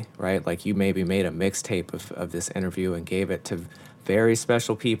privately, right? Like, you maybe made a mixtape of this interview and gave it to very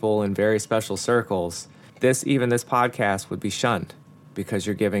special people in very special circles. This podcast would be shunned because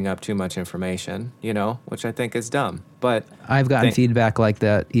you're giving up too much information, you know, which I think is dumb. But I've gotten feedback like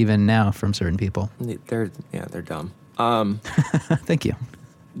that even now from certain people. They're dumb. Thank you.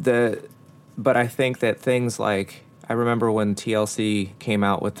 But I think that things like, I remember when TLC came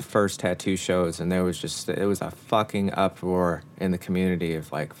out with the first tattoo shows, and it was a fucking uproar in the community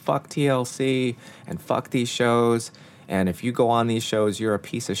of like, fuck TLC and fuck these shows, and if you go on these shows, you're a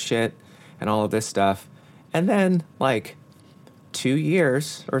piece of shit, and all of this stuff. And then, like, 2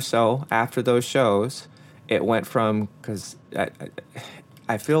 years or so after those shows, it went from, because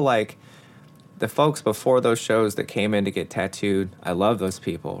I feel like the folks before those shows that came in to get tattooed, I love those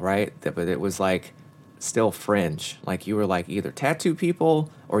people, right? But it was like still fringe. Like, you were like either tattoo people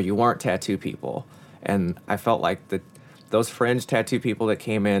or you weren't tattoo people. And I felt like those fringe tattoo people that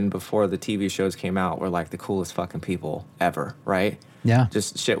came in before the TV shows came out were like the coolest fucking people ever, right? Yeah.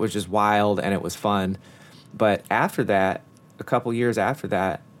 Just shit was just wild and it was fun. But after that, a couple years after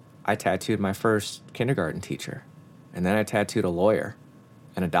that, I tattooed my first kindergarten teacher. And then I tattooed a lawyer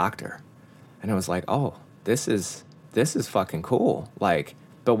and a doctor. And it was like, oh, this is fucking cool. Like,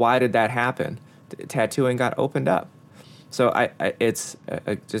 but why did that happen? Tattooing got opened up. So it's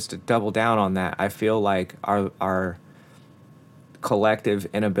just to double down on that. I feel like our collective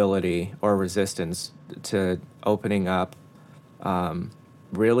inability or resistance to opening up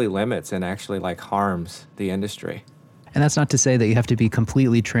really limits and actually like harms the industry. And that's not to say that you have to be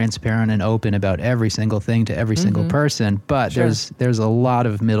completely transparent and open about every single thing to every single person, but Sure. there's a lot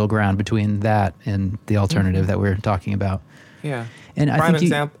of middle ground between that and the alternative that we're talking about. Yeah. And I Prime think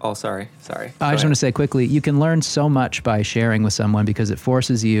example. Oh, sorry. I Go just want to ahead. say quickly, you can learn so much by sharing with someone because it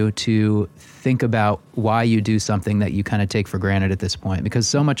forces you to think about why you do something that you kind of take for granted at this point. Because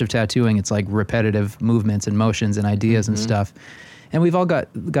so much of tattooing, it's like repetitive movements and motions and ideas and stuff. And we've all got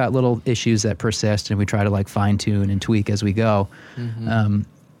little issues that persist, and we try to like fine tune and tweak as we go.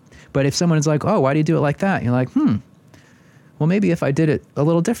 But if someone is like, "Oh, why do you do it like that?" You're like, well, maybe if I did it a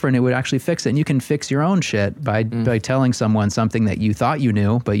little different, it would actually fix it. And you can fix your own shit by telling someone something that you thought you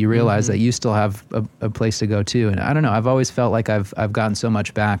knew, but you realize that you still have a place to go to. And I don't know, I've always felt like I've gotten so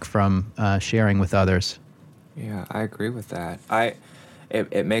much back from sharing with others. Yeah, I agree with that.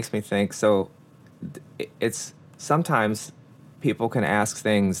 It makes me think. So, it's sometimes people can ask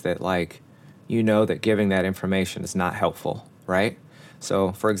things that like, that giving that information is not helpful, right?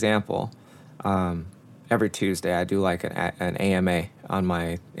 So, for example, every Tuesday I do like an AMA on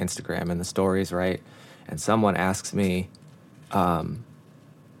my Instagram and the stories, right? And someone asks me,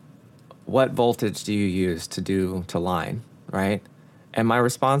 what voltage do you use to line, right? And my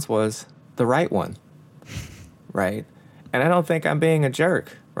response was the right one, right? And I don't think I'm being a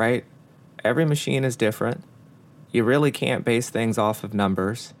jerk, right? Every machine is different. You really can't base things off of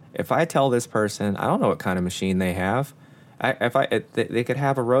numbers. If I tell this person, I don't know what kind of machine they have. They could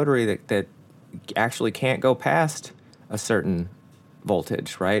have a rotary that actually can't go past a certain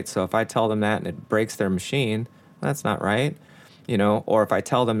voltage, right? So if I tell them that and it breaks their machine, that's not right, Or if I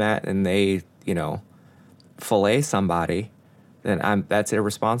tell them that and they, fillet somebody, then that's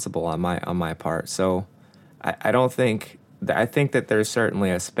irresponsible on my part. So I don't think I think that there's certainly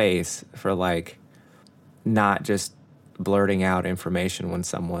a space for like not just blurting out information when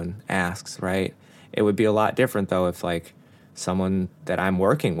someone asks, right? It would be a lot different though if like someone that I'm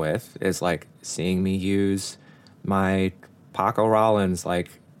working with is like seeing me use my Paco Rollins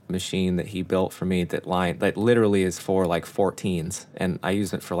like machine that he built for me that literally is for like 14s, and I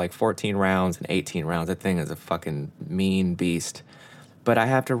use it for like 14 rounds and 18 rounds. That thing is a fucking mean beast, but I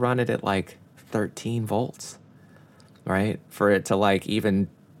have to run it at like 13 volts, right, for it to like even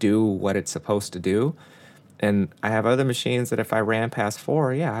do what it's supposed to do. And I have other machines that if I ran past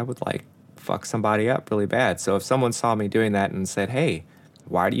 4, yeah, I would like fuck somebody up really bad. So if someone saw me doing that and said, hey,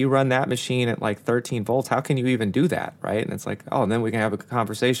 why do you run that machine at like 13 volts? How can you even do that, right? And it's like, oh, and then we can have a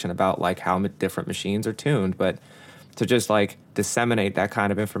conversation about like how different machines are tuned. But to just like disseminate that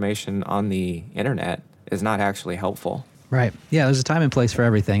kind of information on the internet is not actually helpful. Right. Yeah, there's a time and place for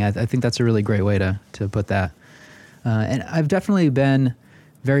everything. I think that's a really great way to put that. And I've definitely been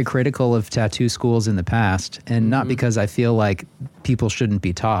very critical of tattoo schools in the past, and not because I feel like people shouldn't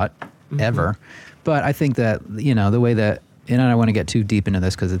be taught ever, but I think that, the way that, and I don't want to get too deep into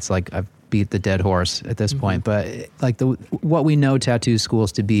this because it's like I've beat the dead horse at this point, but like what we know tattoo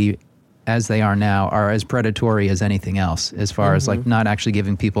schools to be as they are now are as predatory as anything else, as far as like not actually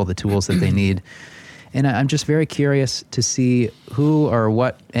giving people the tools that they need. And I'm just very curious to see who or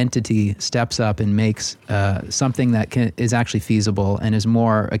what entity steps up and makes something that is actually feasible and is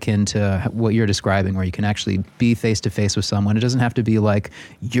more akin to what you're describing, where you can actually be face-to-face with someone. It doesn't have to be like,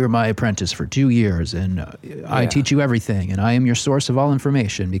 you're my apprentice for 2 years and I teach you everything and I am your source of all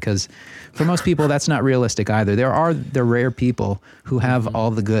information, because for most people, that's not realistic either. There are the rare people who have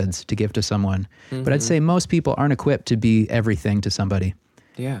all the goods to give to someone. But I'd say most people aren't equipped to be everything to somebody.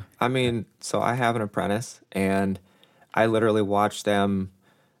 Yeah. I mean, so I have an apprentice and I literally watch them.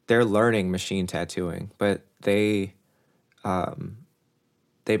 They're learning machine tattooing, but they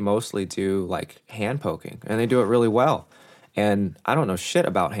mostly do like hand poking, and they do it really well. And I don't know shit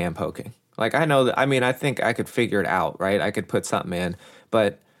about hand poking. Like I know that, I mean, I think I could figure it out, right? I could put something in,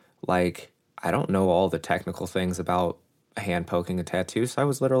 but like I don't know all the technical things about hand poking a tattoo. So I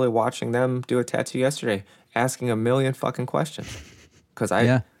was literally watching them do a tattoo yesterday, asking a million fucking questions. Because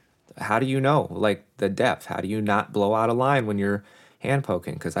how do you know, like, the depth? How do you not blow out a line when you're hand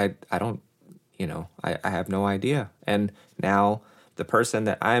poking? Because I don't, I have no idea. And now the person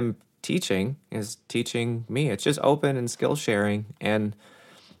that I'm teaching is teaching me. It's just open and skill sharing. And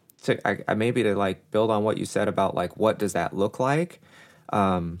I maybe to, like, build on what you said about, like, what does that look like?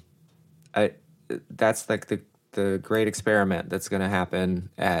 That's, like, the great experiment that's going to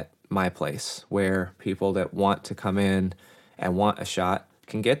happen at my place, where people that want to come in and want a shot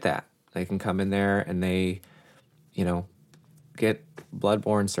can get that. They can come in there and they, get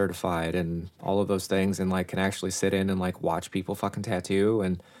Bloodborne certified and all of those things, and like can actually sit in and like watch people fucking tattoo.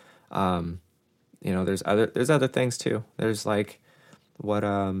 And there's other things too. There's like what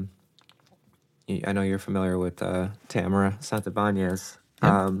I know you're familiar with Tamara Santabanez.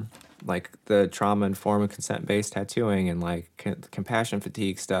 Yep. Like the trauma informed consent based tattooing and like compassion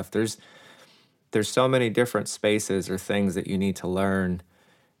fatigue stuff. There's so many different spaces or things that you need to learn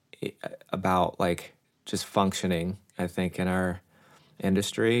about like just functioning, I think, in our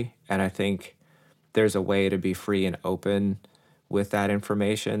industry. And I think there's a way to be free and open with that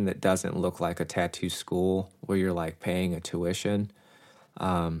information that doesn't look like a tattoo school where you're like paying a tuition.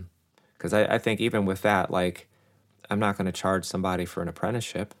 Because I think even with that, like, I'm not going to charge somebody for an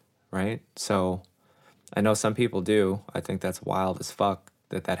apprenticeship, right? So I know some people do. I think that's wild as fuck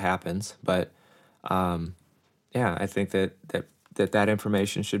that happens. But yeah, I think that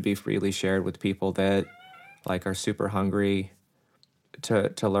information should be freely shared with people that like are super hungry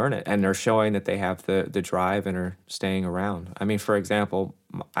to learn it, and they're showing that they have the drive and are staying around. I mean, for example,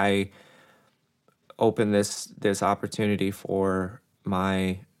 I opened this opportunity for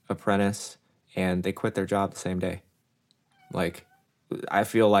my apprentice, and they quit their job the same day. Like, I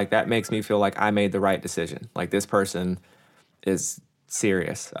feel like that makes me feel like I made the right decision. Like, this person is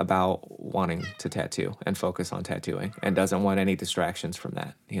serious about wanting to tattoo and focus on tattooing and doesn't want any distractions from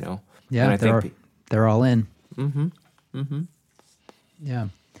that, you know? Yeah, and I they're all in. Mm-hmm. Mm-hmm. Yeah.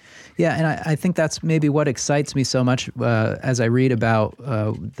 Yeah, and I think that's maybe what excites me so much as I read about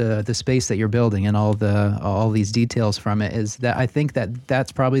the space that you're building and all these details from it, is that I think that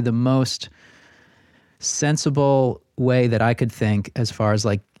that's probably the most sensible way that I could think as far as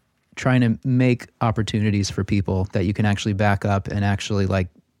like trying to make opportunities for people that you can actually back up and actually like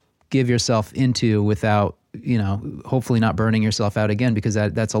give yourself into without, hopefully not burning yourself out again, because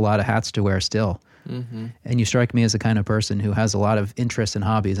that's a lot of hats to wear still. Mm-hmm. And you strike me as the kind of person who has a lot of interests and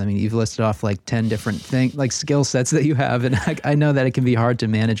hobbies. I mean, you've listed off like 10 different things, like skill sets that you have. And I know that it can be hard to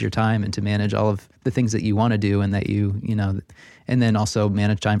manage your time and to manage all of the things that you want to do, and that and then also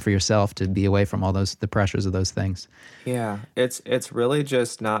manage time for yourself to be away from all the pressures of those things. Yeah, it's really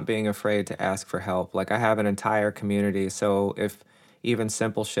just not being afraid to ask for help. Like, I have an entire community. So if even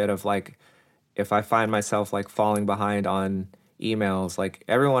simple shit of like, if I find myself like falling behind on emails, like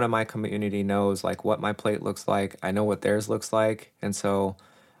everyone in my community knows like what my plate looks like. I know what theirs looks like. And so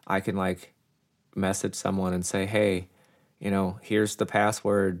I can like message someone and say, hey, here's the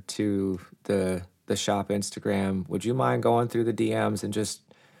password to the shop Instagram. Would you mind going through the DMs and just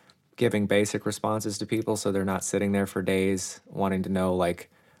giving basic responses to people so they're not sitting there for days wanting to know like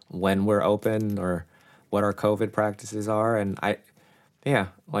when we're open or what our COVID practices are? And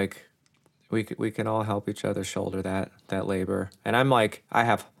we can all help each other shoulder that labor. And I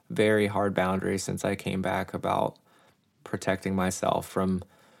have very hard boundaries since I came back about protecting myself from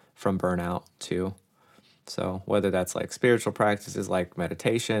burnout too. So whether that's like spiritual practices like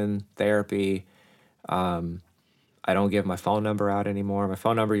meditation, therapy, I don't give my phone number out anymore. My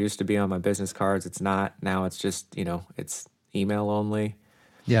phone number used to be on my business cards. It's not. Now it's just, it's email only.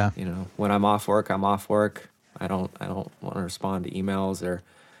 Yeah. When I'm off work, I'm off work. I don't want to respond to emails or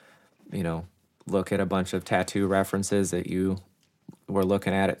look at a bunch of tattoo references that you were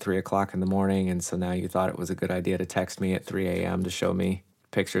looking at 3:00 in the morning. And so now you thought it was a good idea to text me at 3 a.m. to show me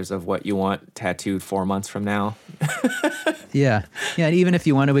pictures of what you want tattooed 4 months from now. Yeah. Yeah. And even if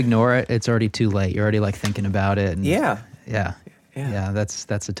you want to ignore it, it's already too late. You're already like thinking about it. And Yeah.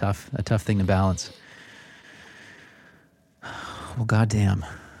 That's a tough thing to balance. Well, goddamn.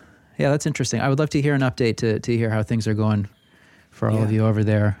 Yeah, that's interesting. I would love to hear an update to hear how things are going for all of you over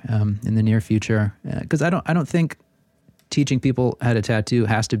there in the near future. Because I don't think teaching people how to tattoo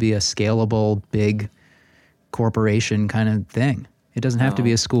has to be a scalable, big corporation kind of thing. It doesn't have to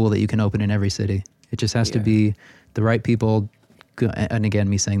be a school that you can open in every city. It just has to be the right people. And again,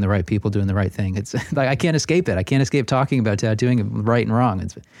 me saying the right people doing the right thing. It's like, I can't escape it. I can't escape talking about tattooing right and wrong.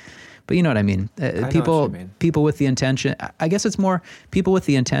 But you know what I mean? People with the intention, I guess it's more people with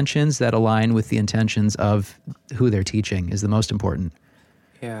the intentions that align with the intentions of who they're teaching is the most important.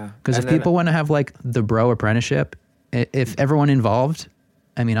 Yeah. Because if people want to have like the bro apprenticeship, if everyone involved,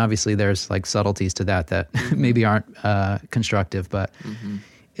 I mean, obviously there's like subtleties to that maybe aren't constructive, but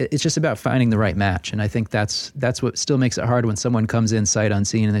it's just about finding the right match. And I think that's what still makes it hard when someone comes in sight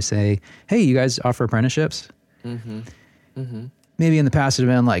unseen and they say, hey, you guys offer apprenticeships? Mm-hmm. Mm-hmm. Maybe in the past it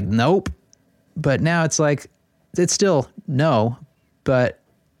would have been like, nope. But now it's like, it's still no, but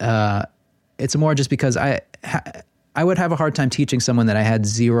it's more just because I would have a hard time teaching someone that I had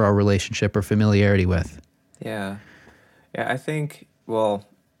zero relationship or familiarity with. Yeah. Yeah, I think, well,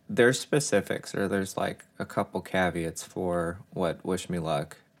 there's specifics, or there's like a couple caveats for what Wish Me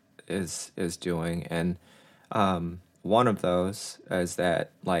Luck is doing. And one of those is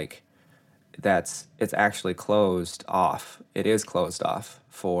that like, it's actually closed off. It is closed off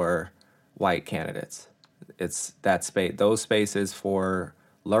for white candidates. It's that space, those spaces for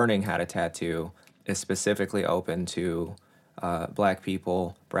learning how to tattoo is specifically open to black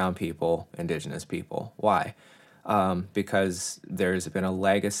people, brown people, indigenous people. Why? Because there's been a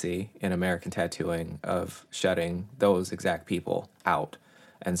legacy in American tattooing of shutting those exact people out.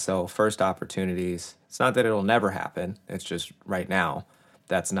 And so first opportunities, it's not that it'll never happen. It's just right now,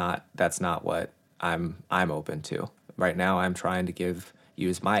 that's not what I'm open to. Right now I'm trying to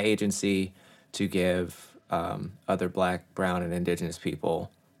use my agency to give other black, brown, and indigenous people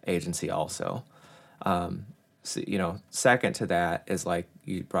agency also. So, second to that is like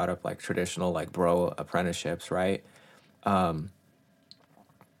you brought up like traditional like bro apprenticeships, right?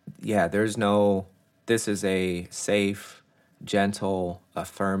 Yeah, this is a safe, gentle,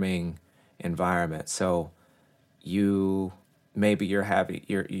 affirming environment. So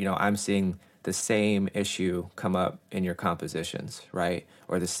I'm seeing the same issue come up in your compositions, right?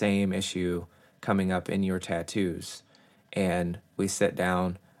 Or the same issue coming up in your tattoos. And we sit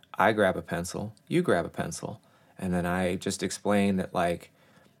down, I grab a pencil, you grab a pencil, and then I just explain that like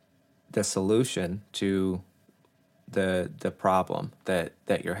the solution to the problem that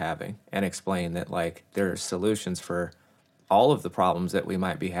you're having, and explain that like there are solutions for all of the problems that we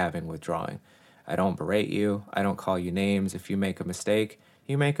might be having with drawing. I don't berate you. I don't call you names. If you make a mistake,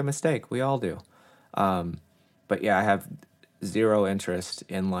 you make a mistake. We all do. But yeah, I have zero interest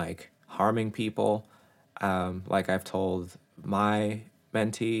in like harming people. Like I've told my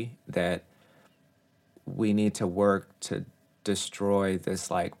mentee that we need to work to destroy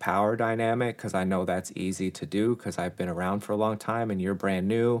this like power dynamic, because I know that's easy to do because I've been around for a long time and you're brand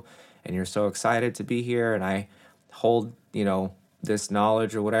new and you're so excited to be here and I hold, this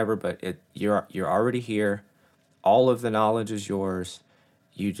knowledge or whatever, but you're already here. All of the knowledge is yours.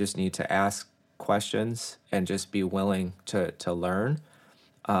 You just need to ask questions and just be willing to learn.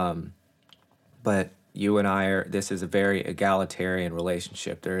 But you and this is a very egalitarian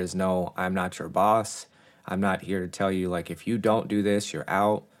relationship. There is no, I'm not your boss. I'm not here to tell you, like, if you don't do this, you're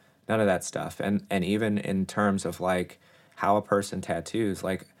out. None of that stuff. And even in terms of, like, how a person tattoos,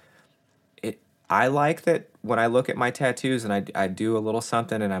 like, I like that when I look at my tattoos and I do a little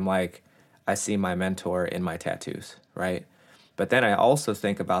something and I'm like, I see my mentor in my tattoos, right? But then I also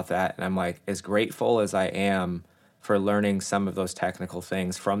think about that and I'm like, as grateful as I am for learning some of those technical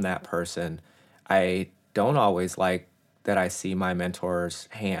things from that person, I don't always like that I see my mentor's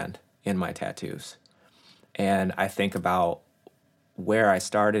hand in my tattoos. And I think about where I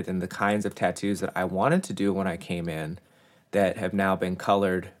started and the kinds of tattoos that I wanted to do when I came in that have now been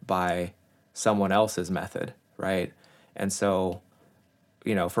colored by someone else's method, right? And so,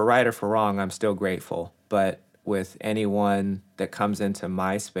 for right or for wrong, I'm still grateful. But with anyone that comes into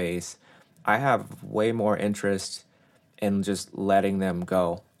my space, I have way more interest in just letting them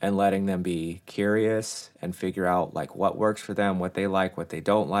go and letting them be curious and figure out like what works for them, what they like, what they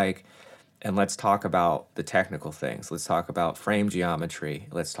don't like. And let's talk about the technical things. Let's talk about frame geometry.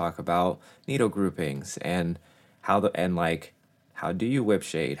 Let's talk about needle groupings and how do you whip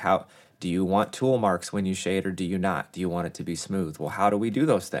shade? How do you want tool marks when you shade or do you not? Do you want it to be smooth? Well, how do we do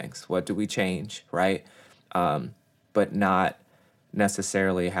those things? What do we change, right? But not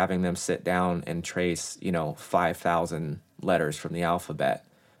necessarily having them sit down and trace, 5,000 letters from the alphabet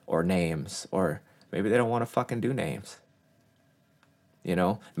or names, or maybe they don't want to fucking do names.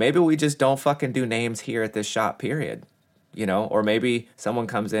 Maybe we just don't fucking do names here at this shop, period. Or maybe someone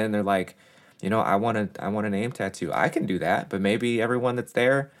comes in, they're like, I want a name tattoo. I can do that, but maybe everyone that's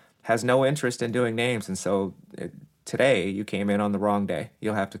there has no interest in doing names. And so today you came in on the wrong day.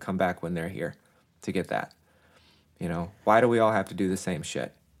 You'll have to come back when they're here to get that. Why do we all have to do the same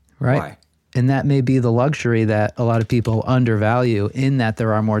shit? Right. Why? And that may be the luxury that a lot of people undervalue, in that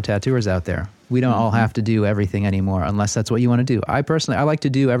there are more tattooers out there. We don't all have to do everything anymore unless that's what you want to do. I like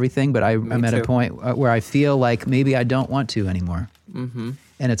to do everything, but I'm at a point where I feel like maybe I don't want to anymore. Mm-hmm.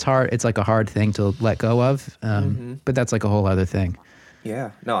 And it's hard. It's like a hard thing to let go of. But that's like a whole other thing.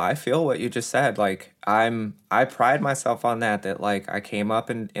 Yeah. No, I feel what you just said. Like I pride myself on that like I came up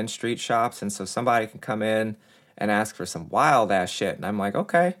in street shops, and so somebody can come in and ask for some wild ass shit. And I'm like,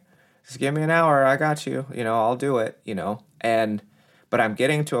 okay, just give me an hour. I got you. I'll do it, but I'm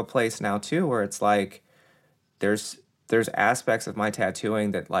getting to a place now too, where it's like, there's aspects of my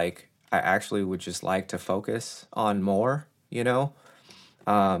tattooing that like, I actually would just like to focus on more,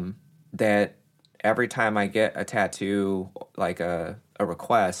 that every time I get a tattoo, like a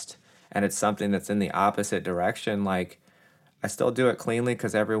request, and it's something that's in the opposite direction, like I still do it cleanly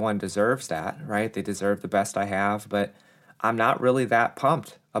because everyone deserves that, right? They deserve the best I have, but I'm not really that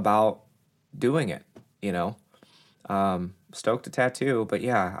pumped about doing it, Stoked to tattoo, but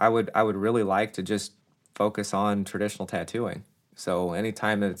yeah, I would really like to just focus on traditional tattooing. So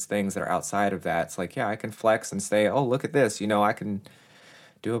anytime that it's things that are outside of that, it's like, yeah, I can flex and say, oh, look at this. I can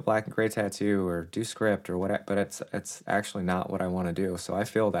do a black and gray tattoo or do script or whatever, but it's actually not what I want to do. So I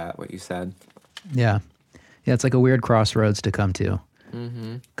feel that what you said. Yeah. Yeah, it's like a weird crossroads to come to.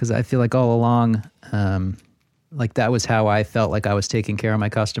 Because I feel like all along, like that was how I felt like I was taking care of my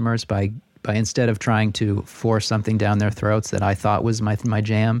customers by instead of trying to force something down their throats that I thought was my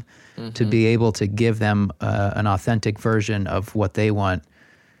jam, to be able to give them an authentic version of what they want.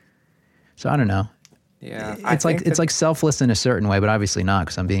 So I don't know. Yeah, It's like selfless in a certain way, but obviously not,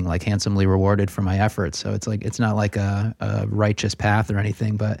 because I'm being like handsomely rewarded for my efforts. So it's like it's not like a righteous path or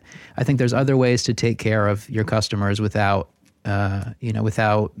anything. But I think there's other ways to take care of your customers without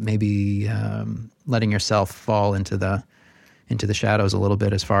without maybe letting yourself fall into the shadows a little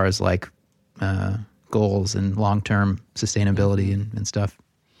bit as far as like goals and long-term sustainability and stuff.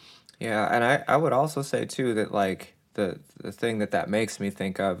 Yeah, and I would also say too that like the thing that makes me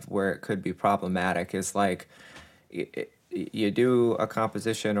think of where it could be problematic is like you do a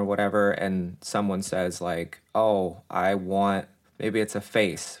composition or whatever and someone says like, "Oh, I want maybe it's a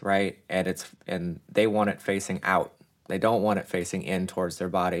face, right? And they want it facing out. They don't want it facing in towards their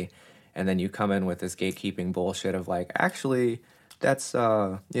body." And then you come in with this gatekeeping bullshit of like, "Actually, that's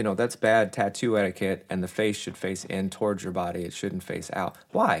bad tattoo etiquette and the face should face in towards your body. It shouldn't face out."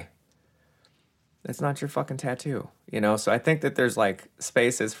 Why? That's not your fucking tattoo. So I think that there's like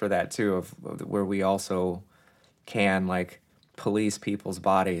spaces for that too, of where we also can like police people's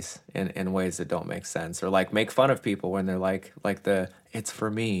bodies in ways that don't make sense, or like make fun of people when they're like the "it's for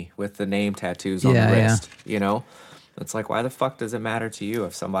me" with the name tattoos on the wrist. It's like, why the fuck does it matter to you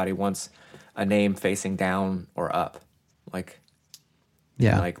if somebody wants a name facing down or up? Like,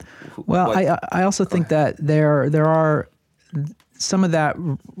 Yeah. like well, I also think that there are some of that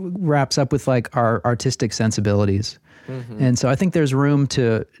wraps up with like our artistic sensibilities. And so I think there's room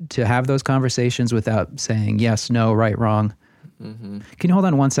to have those conversations without saying yes, no, right, wrong. Can you hold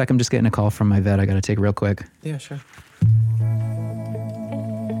on 1 second? I'm just getting a call from my vet. I got to take real quick. Yeah, sure.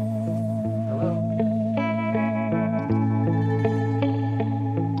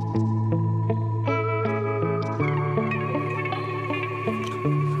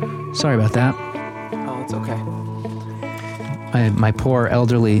 Sorry about that. Oh, it's okay. My poor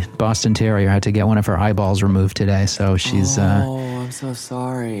elderly Boston Terrier had to get one of her eyeballs removed today, so she's... I'm so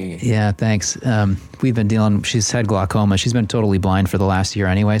sorry. Yeah, thanks. We've been she's had glaucoma. She's been totally blind for the last year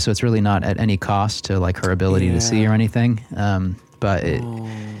anyway, so it's really not at any cost to like her ability to see or anything. But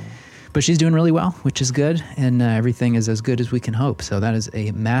she's doing really well, which is good, and everything is as good as we can hope. So that is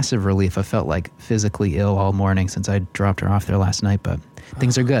a massive relief. I felt like physically ill all morning since I dropped her off there last night, but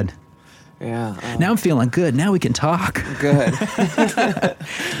things are good. Yeah. Now I'm feeling good. Now we can talk. Good.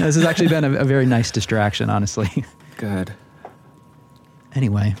 This has actually been a very nice distraction, honestly. Good.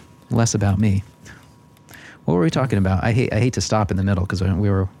 Anyway, less about me. What were we talking about? I hate to stop in the middle because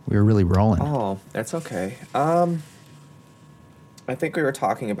we were really rolling. Oh, that's okay. I think we were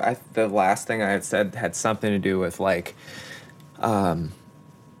talking about the last thing I had said had something to do with like, the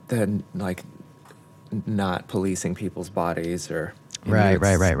like, not policing people's bodies or.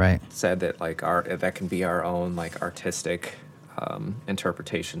 Right. Said that like that can be our own like artistic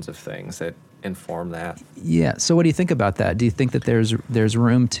interpretations of things that inform that. Yeah. So what do you think about that? Do you think that there's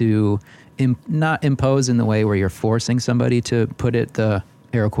room to not impose in the way where you're forcing somebody to put it the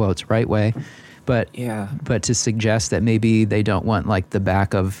air quotes right way, but to suggest that maybe they don't want like the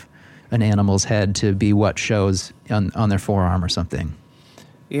back of an animal's head to be what shows on their forearm or something?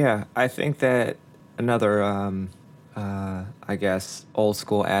 Yeah, I think that another I guess old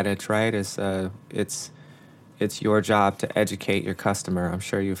school adage, right, is it's your job to educate your customer. I'm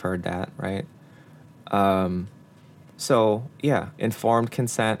sure you've heard that, right? So yeah, informed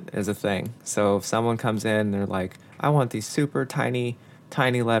consent is a thing. So if someone comes in and they're like, "I want these super tiny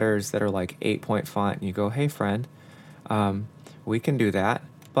letters that are like 8-point font," and you go, "Hey friend, we can do that,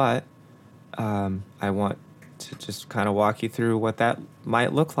 but I want to just kind of walk you through what that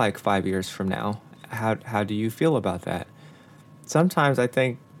might look like 5 years from now. How do you feel about that?" Sometimes I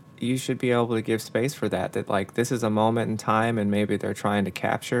think you should be able to give space for that like this is a moment in time and maybe they're trying to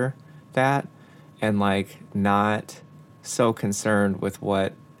capture that and like not so concerned with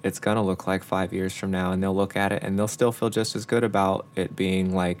what it's going to look like 5 years from now, and they'll look at it and they'll still feel just as good about it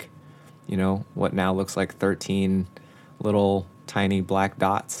being like, what now looks like 13 little tiny black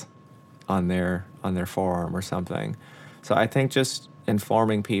dots on their forearm or something. So I think just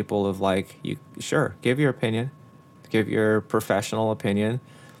informing people of like, give your opinion, give your professional opinion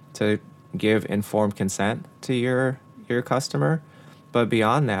to give informed consent to your customer. But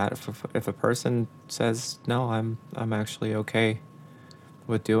beyond that, if a person says no, I'm actually okay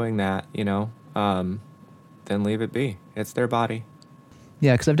with doing that, then leave it be. It's their body.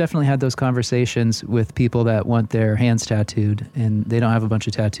 Yeah, because I've definitely had those conversations with people that want their hands tattooed and they don't have a bunch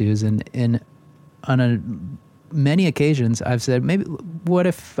of tattoos. And on many occasions, I've said, maybe, what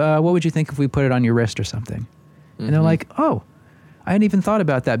would you think if we put it on your wrist or something? Mm-hmm. And they're like, oh, I hadn't even thought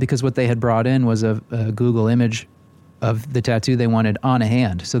about that, because what they had brought in was a Google image of the tattoo they wanted on a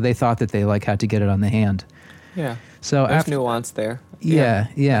hand. So they thought that they had to get it on the hand. Yeah. So there's nuance there.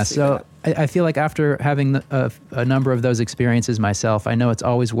 Yeah. So I feel like after having a number of those experiences myself, I know it's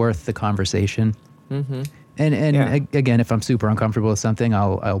always worth the conversation. Mm-hmm. And again, if I'm super uncomfortable with something,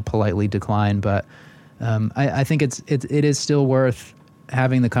 I'll politely decline. But I think it is still worth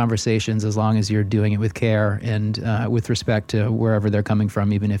having the conversations, as long as you're doing it with care and with respect to wherever they're coming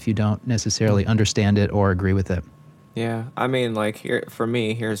from, even if you don't necessarily understand it or agree with it. Yeah, I mean, here for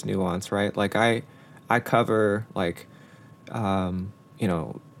me, here's nuance, right? I cover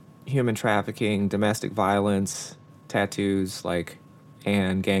human trafficking, domestic violence, tattoos,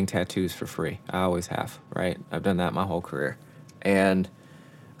 and gang tattoos for free. I always have, right? I've done that my whole career. And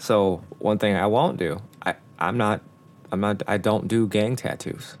so one thing I won't do, I don't do gang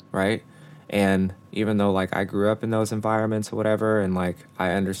tattoos, right? And even though I grew up in those environments or whatever, and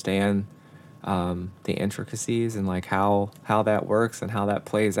I understand the intricacies and how that works and how that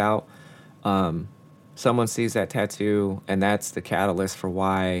plays out, someone sees that tattoo and that's the catalyst for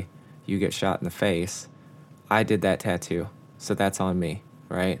why you get shot in the face. I did that tattoo, so that's on me,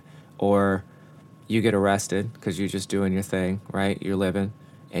 right? Or you get arrested because you're just doing your thing, right? You're living,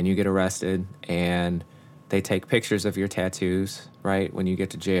 and you get arrested, and they take pictures of your tattoos, right, when you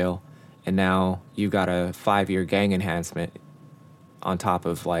get to jail, and now you got a 5-year gang enhancement on top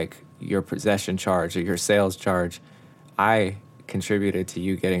of your possession charge or your sales charge. I contributed to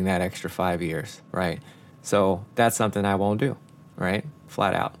you getting that extra 5 years, right? So that's something I won't do, right?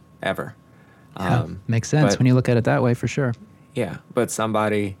 Flat out, ever. Yeah, makes sense when you look at it that way, for sure. Yeah, but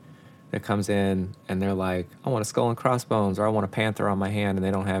somebody that comes in and they're like, I want a skull and crossbones, or I want a panther on my hand, and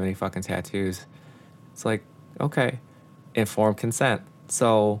they don't have any fucking tattoos. It's okay, informed consent.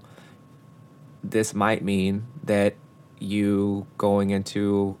 So this might mean that you going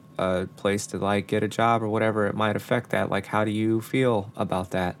into a place to get a job or whatever, it might affect that. How do you feel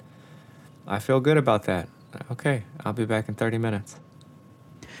about that? I feel good about that. Okay, I'll be back in 30 minutes.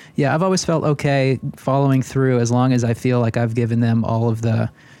 Yeah, I've always felt okay following through, as long as I feel like I've given them all of the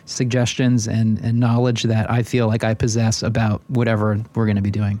suggestions and knowledge that I feel like I possess about whatever we're going to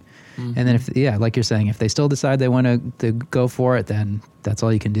be doing. Mm-hmm. And then like you're saying, if they still decide they want to go for it, then that's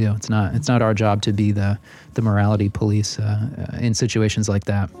all you can do. It's not our job to be the morality police in situations like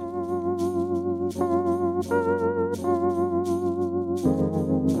that.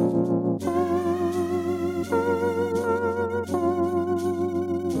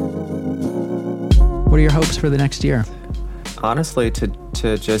 What are your hopes for the next year? Honestly, to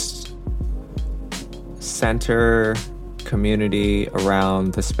just center community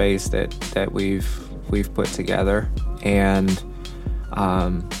around the space that we've put together, and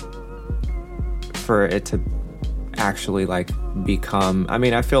for it to actually become,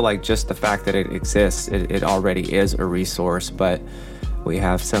 I feel like just the fact that it exists, it already is a resource, but we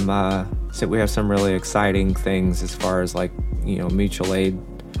have some really exciting things as far as mutual aid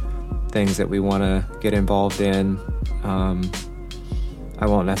things that we want to get involved in. I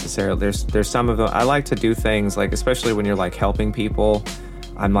won't necessarily, there's some of them I like to do things especially when you're helping people.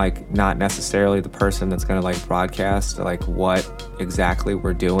 I'm not necessarily the person that's going to broadcast what exactly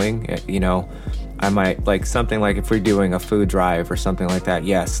we're doing. I might something if we're doing a food drive or something like that,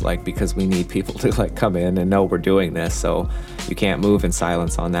 yes, because we need people to come in and know we're doing this, so you can't move in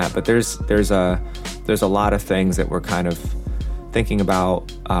silence on that. But there's a lot of things that we're kind of thinking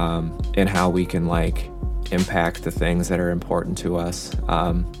about in how we can impact the things that are important to us.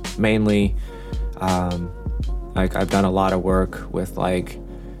 Mainly, I've done a lot of work with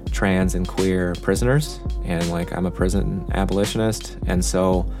trans and queer prisoners, and I'm a prison abolitionist, and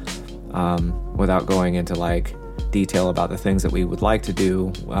so without going into detail about the things that we would like to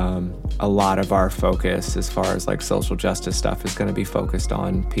do, a lot of our focus as far as social justice stuff is going to be focused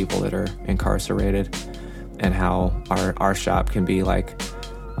on people that are incarcerated, and how our shop can be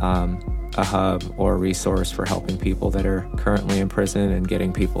a hub or a resource for helping people that are currently in prison and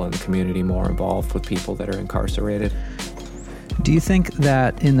getting people in the community more involved with people that are incarcerated. Do you think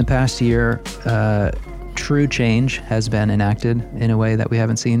that in the past year, true change has been enacted in a way that we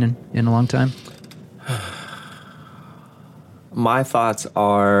haven't seen in a long time? My thoughts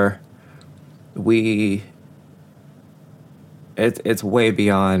are it's way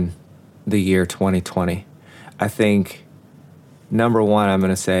beyond the year 2020. I think, number one, I'm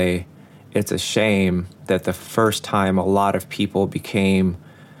going to say it's a shame that the first time a lot of people became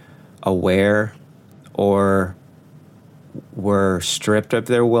aware or were stripped of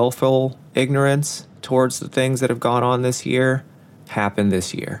their willful ignorance towards the things that have gone on this year happened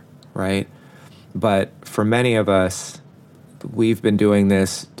this year, right? But for many of us, we've been doing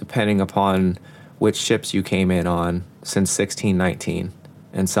this, depending upon which ships you came in on, since 1619,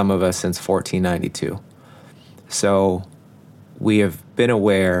 and some of us since 1492. So we have been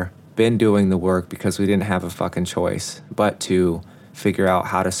aware, been doing the work because we didn't have a fucking choice but to figure out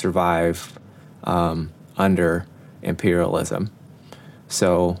how to survive under imperialism.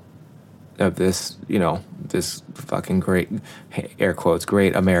 So of this, this fucking great, air quotes,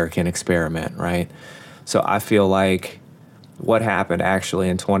 great American experiment, right? So I feel like what happened actually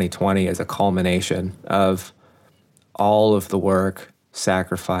in 2020 is a culmination of all of the work,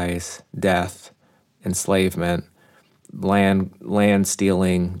 sacrifice, death, enslavement, land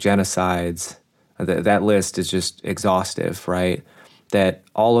stealing, genocides. That list is just exhaustive, right? That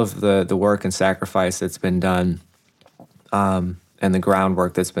all of the work and sacrifice that's been done and the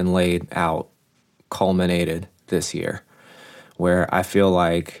groundwork that's been laid out culminated this year, where I feel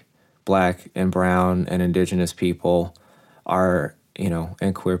like Black and brown and indigenous people are,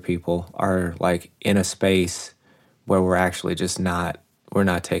 and queer people are like in a space where we're actually just we're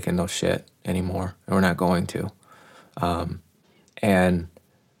not taking no shit anymore, and we're not going to. And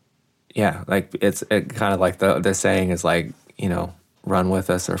yeah, like it's kind of like the saying is like, run with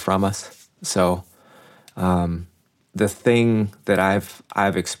us or from us. So the thing that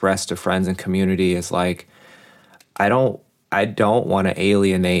I've expressed to friends and community is like, I don't want to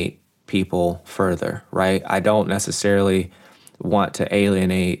alienate people further, right? I don't necessarily want to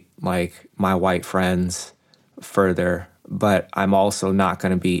alienate like my white friends further, but I'm also not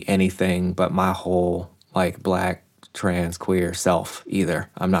going to be anything but my whole like Black, trans, queer self either.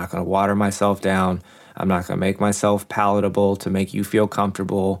 I'm not going to water myself down. I'm not going to make myself palatable to make you feel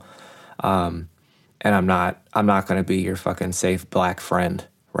comfortable. And I'm not going to be your fucking safe Black friend,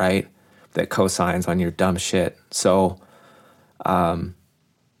 right? That cosigns on your dumb shit. So, I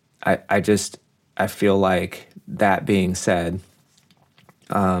feel like, that being said,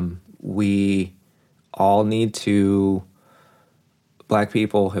 we all need to, Black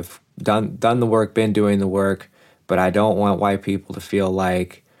people have done the work, been doing the work, but I don't want white people to feel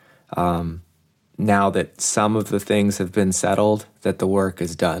like, now that some of the things have been settled, that the work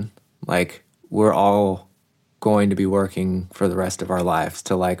is done. Like, we're all going to be working for the rest of our lives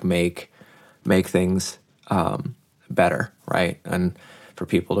to like make things better, right? And for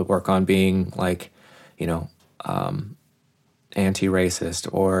people to work on being like, anti-racist,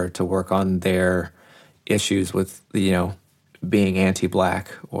 or to work on their issues with, being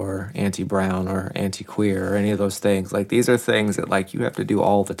anti-Black or anti-brown or anti-queer or any of those things. Like, these are things that like you have to do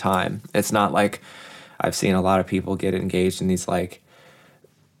all the time. It's not like I've seen a lot of people get engaged in these, like,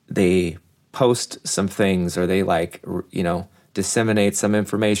 they post some things, or they like, disseminate some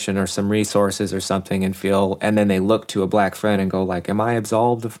information or some resources or something, and then they look to a Black friend and go like, am I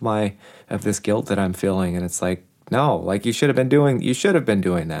absolved of this guilt that I'm feeling? And it's like, no, like you should have been doing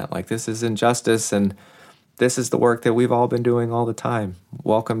that. Like, this is injustice, and this is the work that we've all been doing all the time.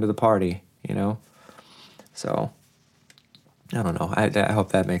 Welcome to the party, So, I don't know. I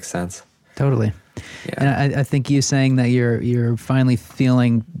hope that makes sense. Totally. Yeah. And I think you saying that you're finally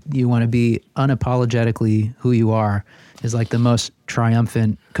feeling you want to be unapologetically who you are is like the most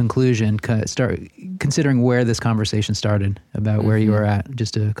triumphant conclusion, considering where this conversation started about where you were at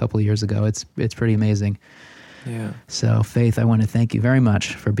just a couple of years ago. It's pretty amazing. Yeah. So, Faith, I want to thank you very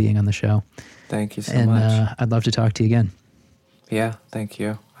much for being on the show. Thank you so much. And I'd love to talk to you again. Yeah, thank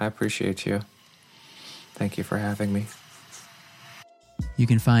you. I appreciate you. Thank you for having me. You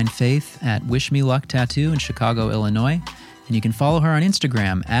can find Faith at Wish Me Luck Tattoo in Chicago, Illinois, and you can follow her on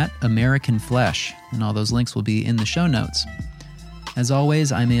Instagram at American Flesh, and all those links will be in the show notes. As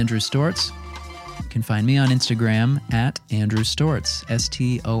always, I'm Andrew Stortz. You can find me on Instagram at Andrew Stortz,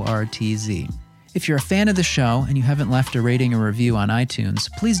 Stortz. If you're a fan of the show and you haven't left a rating or review on iTunes,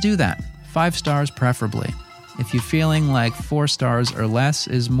 please do that. 5 stars preferably. If you're feeling like 4 stars or less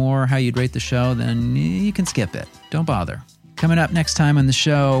is more how you'd rate the show, then you can skip it. Don't bother. Coming up next time on the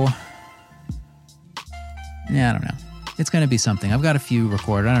show, I don't know. It's going to be something. I've got a few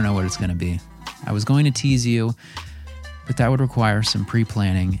recorded. I don't know what it's going to be. I was going to tease you, but that would require some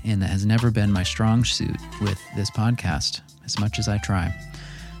pre-planning, and that has never been my strong suit with this podcast, as much as I try.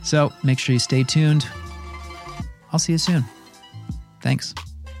 So make sure you stay tuned. I'll see you soon. Thanks.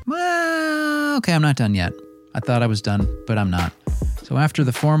 oh, okay, I'm not done yet. I thought I was done, but I'm not. So after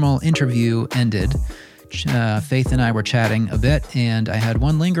the formal interview ended, Faith and I were chatting a bit, and I had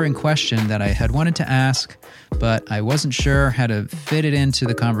one lingering question that I had wanted to ask, but I wasn't sure how to fit it into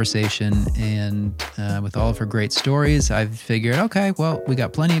the conversation. And with all of her great stories, I figured, okay, well, we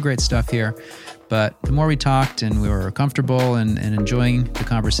got plenty of great stuff here. But the more we talked and we were comfortable and enjoying the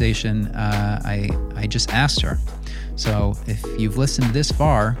conversation, I just asked her. So if you've listened this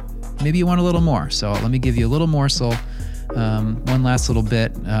far, maybe you want a little more. So let me give you a little morsel. One last little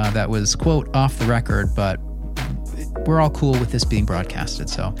bit that was, quote, off the record, but we're all cool with this being broadcasted.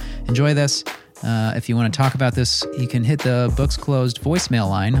 So enjoy this. If you want to talk about this, you can hit the Books Closed voicemail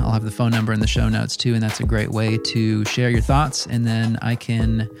line. I'll have the phone number in the show notes too, and that's a great way to share your thoughts, and then I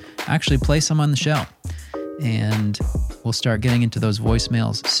can actually play some on the show. And we'll start getting into those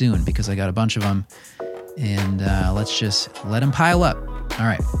voicemails soon because I got a bunch of them, and let's just let them pile up. All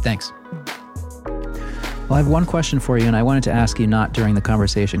right, thanks. Well, I have one question for you, and I wanted to ask you not during the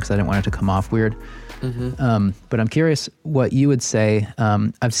conversation because I didn't want it to come off weird. But I'm curious what you would say.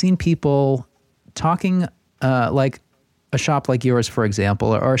 I've seen people talking like a shop like yours, for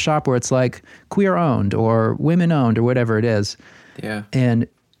example, or a shop where it's like queer owned or women owned or whatever it is. Yeah. And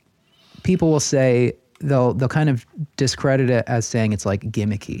people will say, they'll kind of discredit it as saying it's like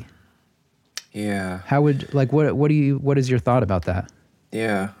gimmicky. Yeah. How would, like, what is your thought about that?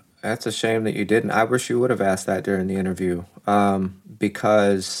 Yeah. That's a shame that you didn't. I wish you would have asked that during the interview.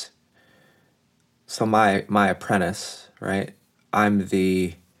 Because so my apprentice, right? I'm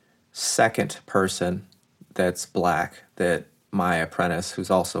the second person that's black that my apprentice, who's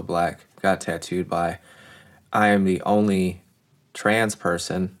also black, got tattooed by. I am the only trans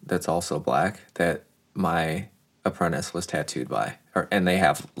person that's also black that my apprentice was tattooed by. And they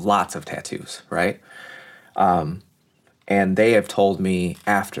have lots of tattoos, right? And they have told me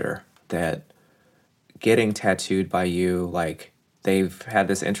after that getting tattooed by you, like, they've had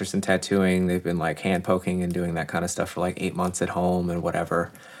this interest in tattooing. They've been, like, hand poking and doing that kind of stuff for, like, 8 months at home and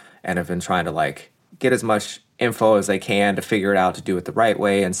whatever, and have been trying to, like, get as much info as they can to figure it out, to do it the right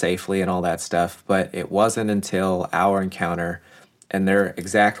way and safely and all that stuff. But it wasn't until our encounter and their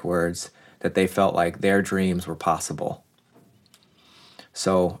exact words that they felt like their dreams were possible.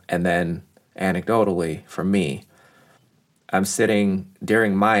 So, and then anecdotally, for me, I'm sitting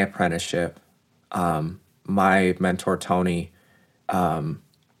during my apprenticeship. My mentor, Tony,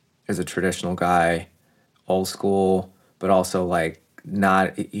 is a traditional guy, old school, but also like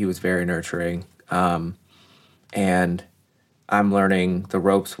not, he was very nurturing. And I'm learning the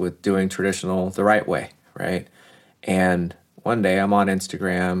ropes with doing traditional the right way, right? And one day I'm on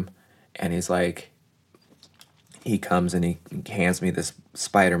Instagram and he's like, he comes and he hands me this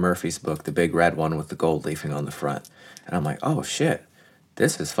Spider Murphy's book, the big red one with the gold leafing on the front. And I'm like, oh shit,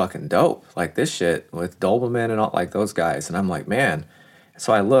 this is fucking dope. Like this shit with Doberman and all, like those guys. And I'm like, man.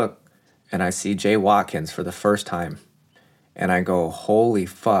 So I look and I see Jay Watkins for the first time. And I go, holy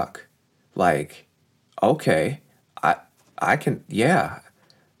fuck. Like, okay, I can, yeah,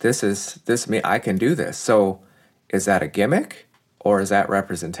 this me, I can do this. So is that a gimmick or is that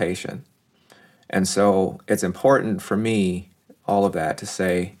representation? And so it's important for me, all of that to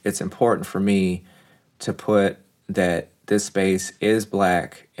say, it's important for me to put that this space is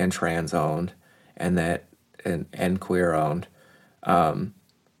black and trans owned and that and queer owned,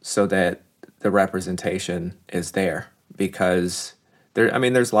 so that the representation is there, because there, I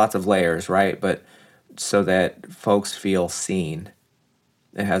mean, there's lots of layers, right? But so that folks feel seen.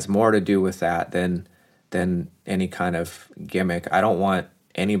 It has more to do with that than any kind of gimmick. I don't want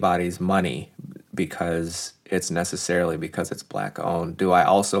anybody's money because it's necessarily because it's black owned. Do I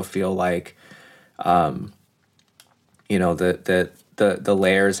also feel like, you know, the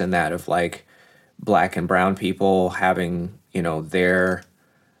layers in that of like black and brown people having, you know, their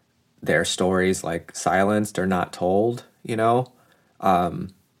stories like silenced or not told, you know?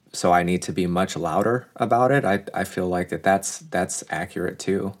 So I need to be much louder about it. I feel like that's accurate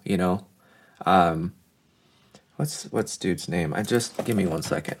too, you know? What's dude's name? Give me 1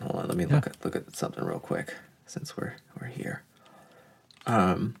 second. Hold on. Let me look at something real quick since we're here.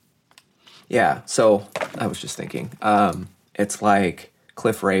 Yeah. So I was just thinking, it's like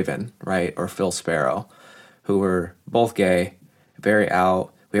Cliff Raven, right? Or Phil Sparrow, who were both gay, very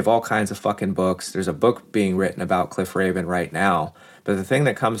out. We have all kinds of fucking books. There's a book being written about Cliff Raven right now. But the thing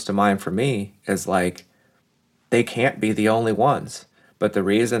that comes to mind for me is like, they can't be the only ones. But the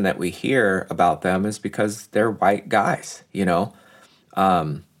reason that we hear about them is because they're white guys, you know?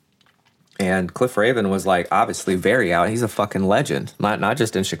 And Cliff Raven was like obviously very out. He's a fucking legend, not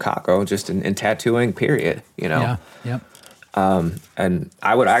just in Chicago, just in tattooing, period, you know? Yeah, And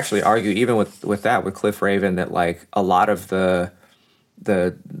I would actually argue, even with that, with Cliff Raven, that like a lot of the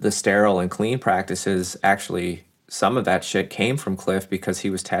sterile and clean practices, actually some of that shit came from Cliff because he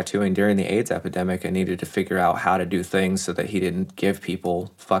was tattooing during the AIDS epidemic and needed to figure out how to do things so that he didn't give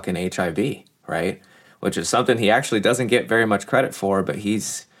people fucking HIV, right? Which is something he actually doesn't get very much credit for, but he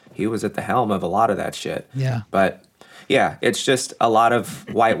was at the helm of a lot of that shit. Yeah. But yeah, it's just a lot of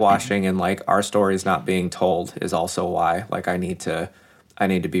whitewashing, and like our story's not being told is also why like I need to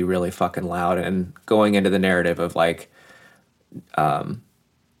be really fucking loud and going into the narrative of like not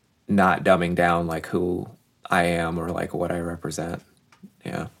dumbing down like who I am or like what I represent.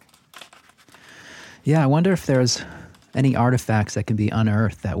 Yeah. Yeah, I wonder if there's any artifacts that can be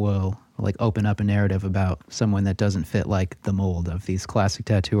unearthed that will like open up a narrative about someone that doesn't fit like the mold of these classic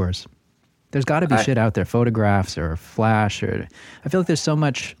tattooers. There's got to be shit out there, photographs or flash, or I feel like there's so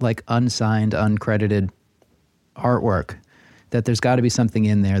much like unsigned, uncredited artwork that there's got to be something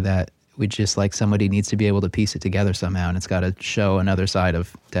in there that we just like somebody needs to be able to piece it together somehow, and it's got to show another side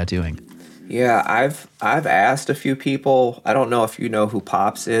of tattooing. Yeah, I've asked a few people. I don't know if you know who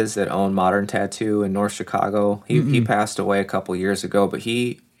Pops is that owned Modern Tattoo in North Chicago. He passed away a couple years ago, but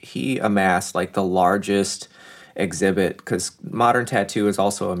he amassed like the largest exhibit, because Modern Tattoo is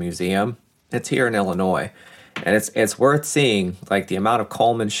also a museum. It's here in Illinois, and it's worth seeing. Like the amount of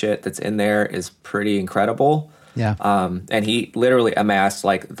Coleman shit that's in there is pretty incredible. Yeah. And he literally amassed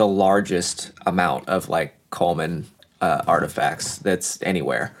like the largest amount of like Coleman artifacts that's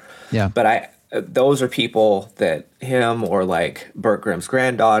anywhere. Yeah. But those are people that him or like Burt Grimm's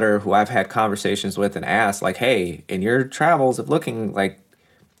granddaughter, who I've had conversations with and asked like, hey, in your travels of looking, like,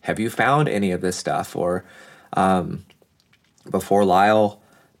 have you found any of this stuff? Or before Lyle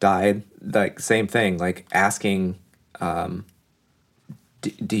died, like same thing, like asking,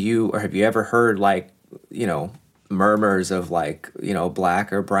 do you, or have you ever heard like, you know, murmurs of like, you know,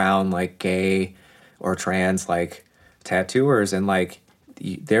 black or brown, like gay or trans, like tattooers, and like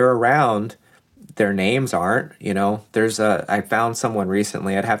they're around, their names aren't, you know. I found someone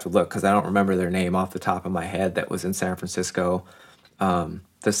recently, I'd have to look because I don't remember their name off the top of my head, that was in San Francisco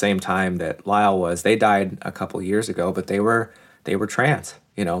the same time that Lyle was. They died a couple years ago, but they were trans,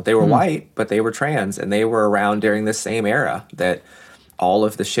 you know. They were white, but they were trans, and they were around during the same era that all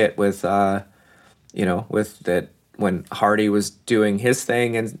of the shit with you know, with that, when Hardy was doing his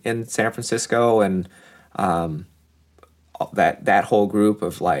thing in San Francisco, and that whole group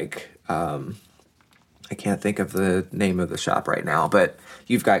of like, I can't think of the name of the shop right now, but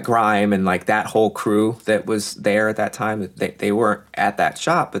you've got Grime and like that whole crew that was there at that time. They weren't at that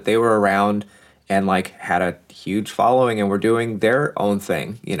shop, but they were around and like had a huge following and were doing their own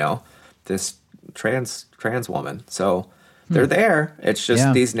thing, you know, this trans woman. So they're there. It's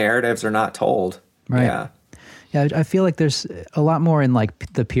just these narratives are not told. Right. Yeah. Yeah, I feel like there's a lot more in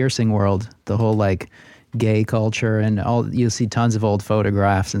like the piercing world, the whole like gay culture, and all. You'll see tons of old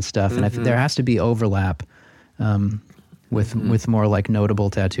photographs and stuff, and there has to be overlap with more like notable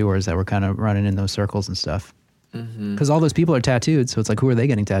tattooers that were kind of running in those circles and stuff. Because all those people are tattooed, so it's like, who are they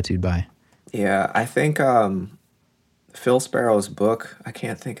getting tattooed by? Yeah, I think Phil Sparrow's book, I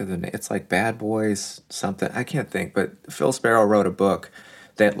can't think of the name. It's like Bad Boys something. I can't think, but Phil Sparrow wrote a book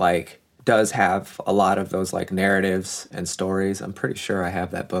that like does have a lot of those like narratives and stories. I'm pretty sure I have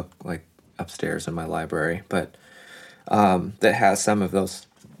that book like upstairs in my library, but that has some of those,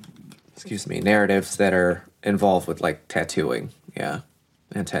 narratives that are involved with like tattooing,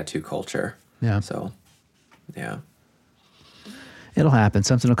 and tattoo culture. Yeah. So, yeah. It'll happen.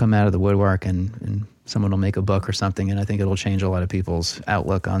 Something will come out of the woodwork, and someone will make a book or something, and I think it'll change a lot of people's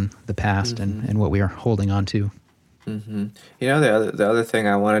outlook on the past and what we are holding on to. Mm-hmm. You know, the other thing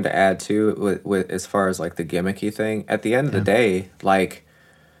I wanted to add too, with as far as like the gimmicky thing, at the end of the day, like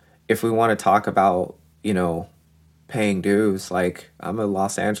if we want to talk about, you know, paying dues, like I'm a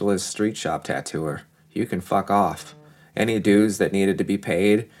Los Angeles street shop tattooer. You can fuck off. Any dues that needed to be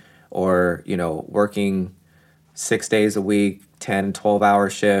paid, or, you know, working 6 days a week, 10, 12-hour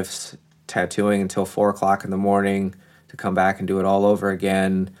shifts, tattooing until 4 o'clock in the morning to come back and do it all over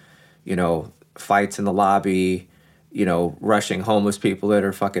again, you know, fights in the lobby, you know, rushing homeless people that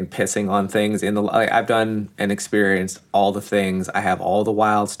are fucking pissing on things in the, like, I've done and experienced all the things. I have all the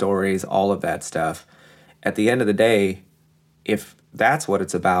wild stories, all of that stuff. At the end of the day, if that's what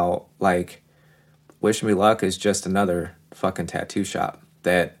it's about, like, Wish Me Luck is just another fucking tattoo shop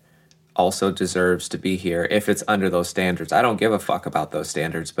that also deserves to be here if it's under those standards. I don't give a fuck about those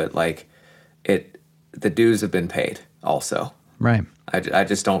standards, but like the dues have been paid also. Right. I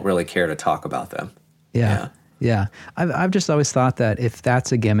just don't really care to talk about them. Yeah. I've just always thought that if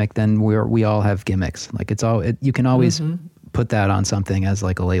that's a gimmick, then we all have gimmicks. Like you can always put that on something as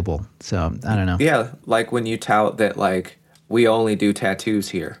like a label. So I don't know. Yeah, like when you tout that, like, we only do tattoos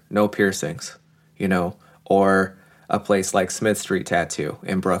here, no piercings, you know, or a place like Smith Street Tattoo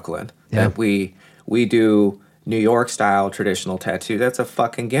in Brooklyn, Yeah. that we do New York style traditional tattoo. That's a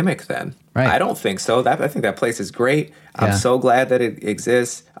fucking gimmick then. Right. I don't think so. I think that place is great. I'm Yeah. so glad that it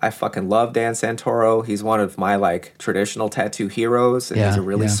exists. I fucking love Dan Santoro. He's one of my like traditional tattoo heroes, and Yeah, he's a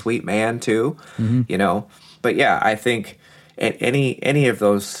really yeah. sweet man too. You know, but yeah, I think any of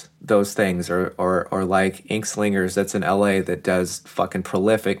those things, or like Ink Slingers that's in LA that does fucking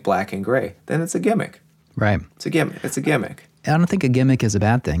prolific black and gray, then it's a gimmick. Right. It's a gimmick. It's a gimmick. I don't think a gimmick is a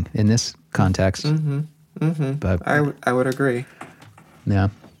bad thing in this context. But I would agree. yeah,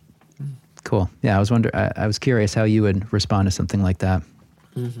 cool. Yeah, I was curious how you would respond to something like that.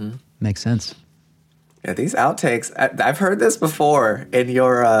 Makes sense. Yeah, these outtakes. I've heard this before in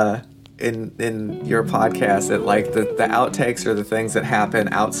your in your podcast, that like the outtakes are the things that happen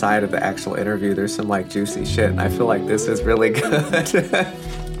outside of the actual interview. There's some like juicy shit, and I feel like this is really good.